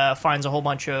force finds a whole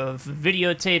bunch of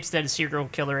videotapes that a serial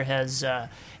killer has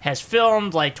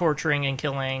filmed, like torturing and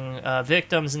killing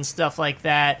victims and stuff like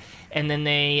that. And then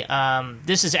they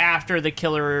this is after the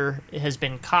killer has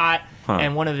been caught,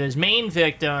 and one of his main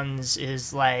victims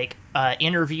is like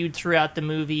interviewed throughout the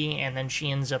movie, and then she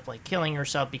ends up like killing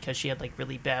herself because she had like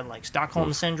really bad like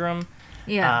Stockholm syndrome.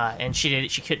 Yeah. And she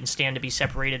couldn't stand to be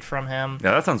separated from him.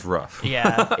 Yeah, that sounds rough.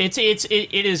 Yeah, it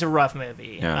is a rough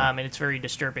movie, Yeah. and it's very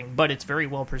disturbing, but it's very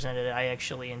well presented. I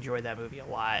actually enjoyed that movie a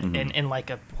lot, in like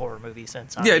a horror movie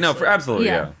sense. Yeah, no, obviously. absolutely,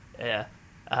 yeah. Yeah.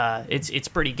 Yeah, it's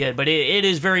pretty good, but it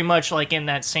is very much like in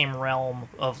that same realm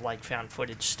of like found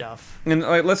footage stuff. And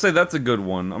like, let's say that's a good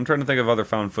one. I'm trying to think of other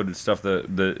found footage stuff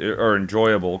that are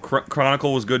enjoyable.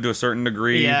 Chronicle was good to a certain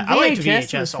degree. Yeah, I liked VHS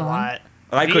VHS was a fun. lot.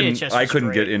 I VHS was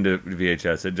couldn't get great. into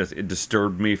VHS. It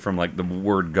disturbed me from like the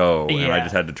word go, and I Yeah.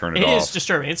 just had to turn it It off. is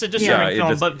disturbing. It's a disturbing it film,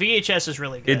 just- but VHS is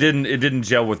really good. It didn't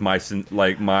gel with my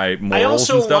my I morals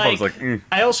also and stuff. like, I was like,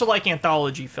 I also like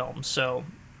anthology films, so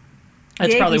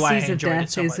that's the probably why I ABCs of enjoyed Death it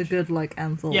so is a much. good like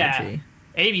anthology. Yeah.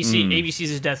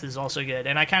 ABC's of Death is also good,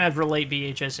 and I kind of relate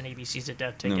VHS and ABC's of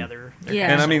Death together. They're Yeah.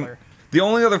 kind and of I mean, similar. the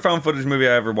only other found footage movie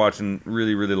I ever watched and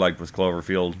really really liked was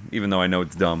Cloverfield. Even though I know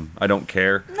it's dumb, I don't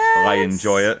care. I it's-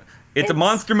 enjoy it. It's a it's-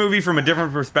 monster movie from a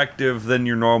different perspective than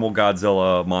your normal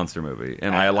Godzilla monster movie,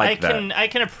 and I like that. I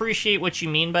can appreciate what you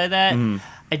mean by that.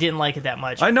 I didn't like it that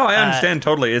much. I know, I understand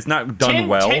totally. It's not done 10,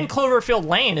 well 10 Cloverfield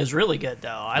Lane is really good, though.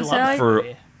 I love that for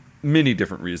movie. many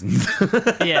different reasons.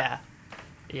 Yeah.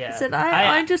 Yeah. I said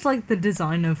I just like the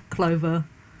design of Clover.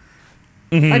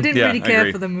 I didn't Yeah, really I care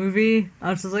agree. for the movie. I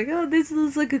was just like, oh, this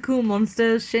looks like a cool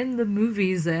monster. Shame the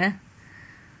movie's there.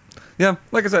 Yeah,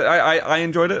 like I said, I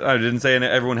enjoyed it. I didn't say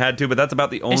everyone had to, but that's about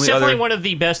the only It's definitely other. one of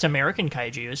the best American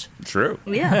kaijus. True.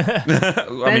 Yeah.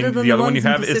 I mean, than the other the one you ones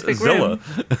in have is Pacific Zilla.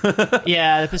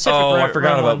 Yeah, the Pacific Oh, Rim I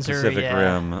forgot about ones Pacific are,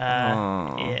 Rim.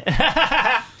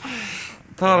 yeah.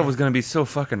 Thought it was going to be so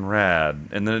fucking rad,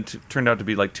 and then it turned out to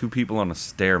be like two people on a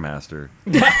Stairmaster.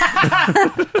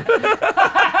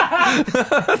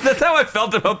 That's how I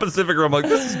felt about Pacific Rim. I'm like,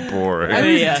 this is boring. I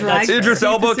was Yeah, dragged that's Idris to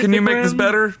Elba, can you Pacific make this Rim.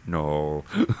 better? No.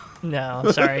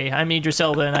 No, sorry. I'm Idris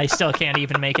Elba, and I still can't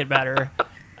even make it better.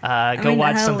 Go I mean,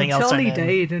 watch hell, something else. Charlie I'm in.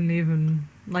 Day didn't even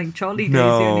Charlie Day's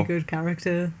No. the only good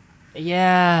character.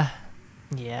 Yeah.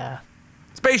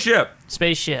 Spaceship.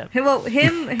 Spaceship.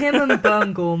 Him and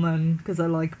Burn Gorman, because I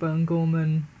like Burn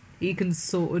Gorman. He can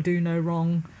sort of do no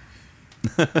wrong.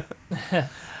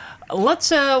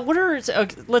 Let's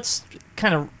let's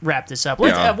kind of wrap this up.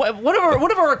 Yeah. What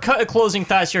are our closing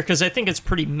thoughts here? Because I think it's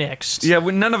pretty mixed. Yeah,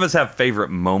 none of us have favorite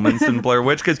moments in Blair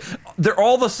Witch because they're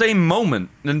all the same moment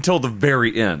until the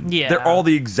very end. Yeah. They're all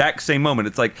the exact same moment.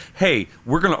 It's like, hey,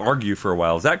 we're going to argue for a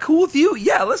while. Is that cool with you?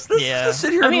 Yeah, let's Yeah. just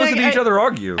sit here I and mean, listen to each other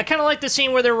argue. I kind of like the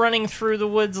scene where they're running through the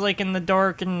woods, like in the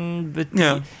dark, and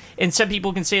Yeah. And some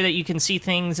people can say that you can see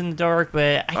things in the dark,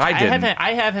 but I didn't.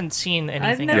 haven't seen I've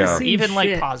anything. never Yeah. seen Even like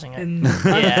shit pausing it. in-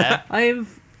 Yeah.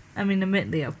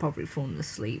 Admittedly, I've probably fallen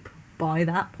asleep by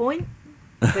that point.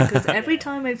 Because every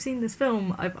time I've seen this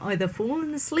film, I've either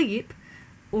fallen asleep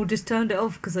or just turned it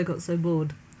off because I got so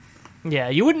bored. Yeah,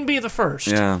 you wouldn't be the first.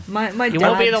 Yeah. My You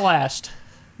won't be the dad, last.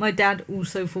 my dad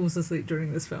also falls asleep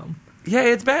during this film. Yeah,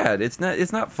 it's bad. It's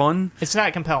not fun. It's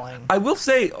not compelling. I will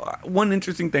say one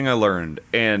interesting thing I learned,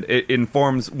 and it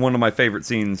informs one of my favorite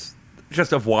scenes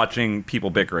just of watching people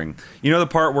bickering. You know the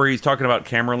part where he's talking about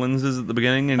camera lenses at the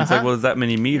beginning, and it's like, well, is that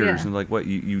many meters? Yeah. And like, what,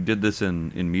 you did this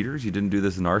in meters? You didn't do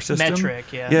this in our system?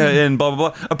 Metric, yeah. Yeah, and blah,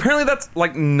 blah, blah. Apparently that's,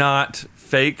 like, not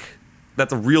fake.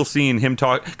 That's a real scene, him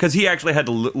talk, because he actually had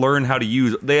to learn how to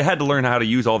use, they had to learn how to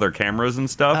use all their cameras and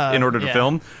stuff in order to yeah.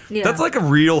 film. Yeah. That's like a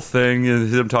real thing,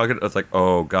 and him talking, it's like,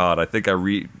 oh god, I think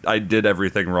I did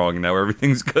everything wrong, now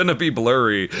everything's gonna be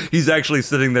blurry. He's actually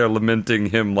sitting there lamenting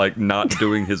him, like, not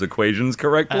doing his equations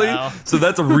correctly. Oh. So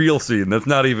that's a real scene, that's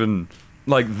not even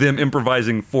like them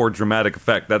improvising for dramatic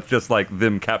effect. That's just like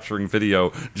them capturing video,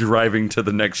 driving to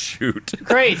the next shoot.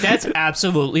 Great, that's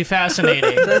absolutely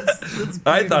fascinating. That's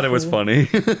I thought it was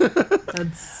beautiful. funny.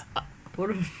 That's what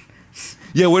a-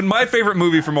 Yeah, when my favorite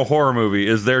movie from a horror movie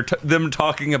is them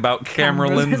talking about camera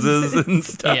Camera lenses and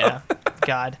lenses. stuff. Yeah,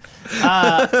 God.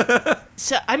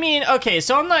 So I mean, okay,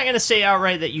 so I'm not gonna say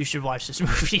outright that you should watch this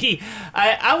movie.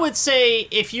 I would say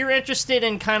if you're interested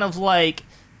in kind of like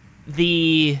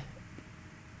the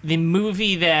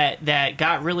movie that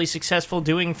got really successful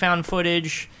doing found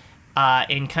footage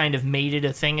and kind of made it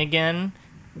a thing again,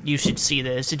 you should see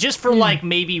this. Just for like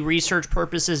maybe research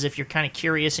purposes if you're kind of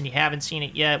curious and you haven't seen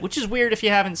it yet, which is weird if you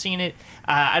haven't seen it.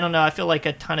 I don't know. I feel like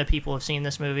a ton of people have seen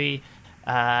this movie.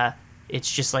 It's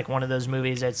just like one of those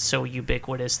movies that's so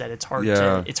ubiquitous that it's hard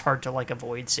to like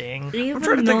avoid seeing. trying Even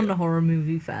to think- non-horror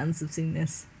movie fans have seen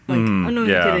this. Like, I'm not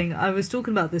yeah. even kidding. I was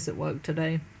talking about this at work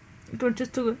today. We're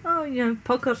just talking,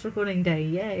 podcast recording day,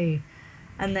 yay.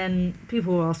 And then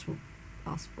people asked what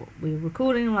we were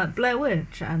recording. I'm like, Blair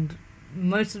Witch. And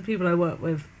most of the people I work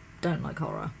with don't like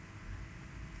horror.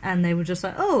 And they were just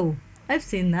like, oh, I've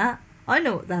seen that. I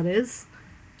know what that is.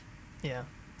 Yeah.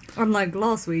 Unlike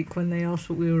last week when they asked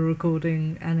what we were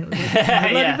recording and it was like, My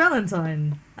Bloody Yeah.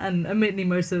 Valentine. And admittedly,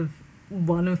 most of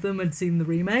one of them had seen the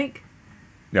remake.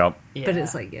 Yep. Yeah. But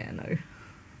it's like, yeah, no.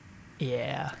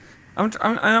 Yeah. I'm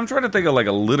trying to think of like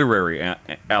a literary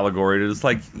allegory. It's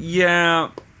like, yeah,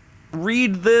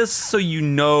 read this so you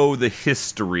know the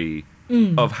history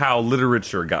of how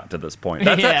literature got to this point.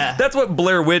 That's what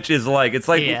Blair Witch is like. It's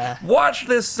like, watch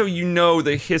this so you know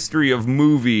the history of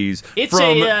movies. It's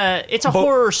a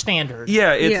horror standard.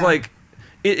 Yeah, it's Yeah. like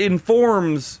it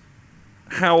informs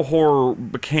how horror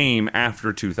became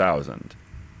after 2000.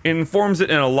 It informs it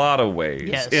in a lot of ways.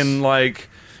 Yes.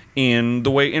 In the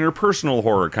way interpersonal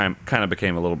horror kind of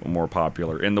became a little bit more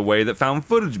popular, in the way that found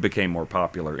footage became more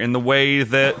popular, in the way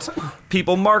that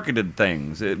people marketed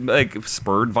things. It like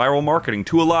spurred viral marketing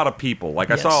to a lot of people.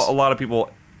 Like I Yes. saw a lot of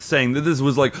people saying that this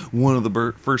was like one of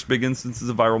the first big instances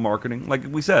of viral marketing. Like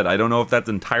we said, I don't know if that's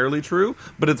entirely true,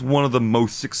 but it's one of the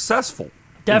most successful.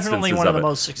 Definitely instances one of the it.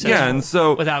 most successful. Yeah, and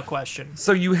so without question.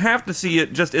 so you have to see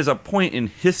it just as a point in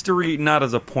history, not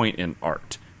as a point in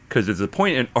art. because there's a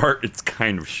point in art it's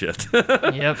kind of shit.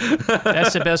 Yep.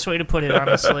 That's the best way to put it,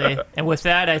 honestly. And with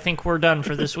that, I think we're done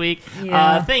for this week.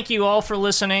 Yeah. Thank you all for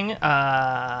listening.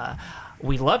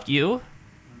 We love you.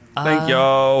 Thank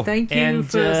y'all. Thank you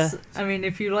And, for. I mean,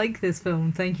 if you like this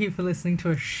film, thank you for listening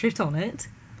to us shit on it.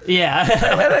 Yeah.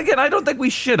 And again, I don't think we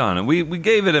shit on it. We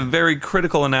gave it a very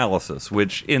critical analysis,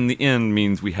 which in the end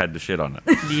means we had to shit on it.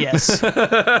 Yes. We took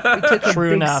a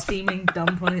True big enough. steaming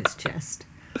dump on its chest.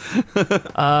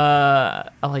 I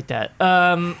like that.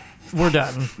 We're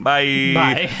done. Bye.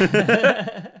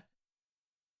 Bye.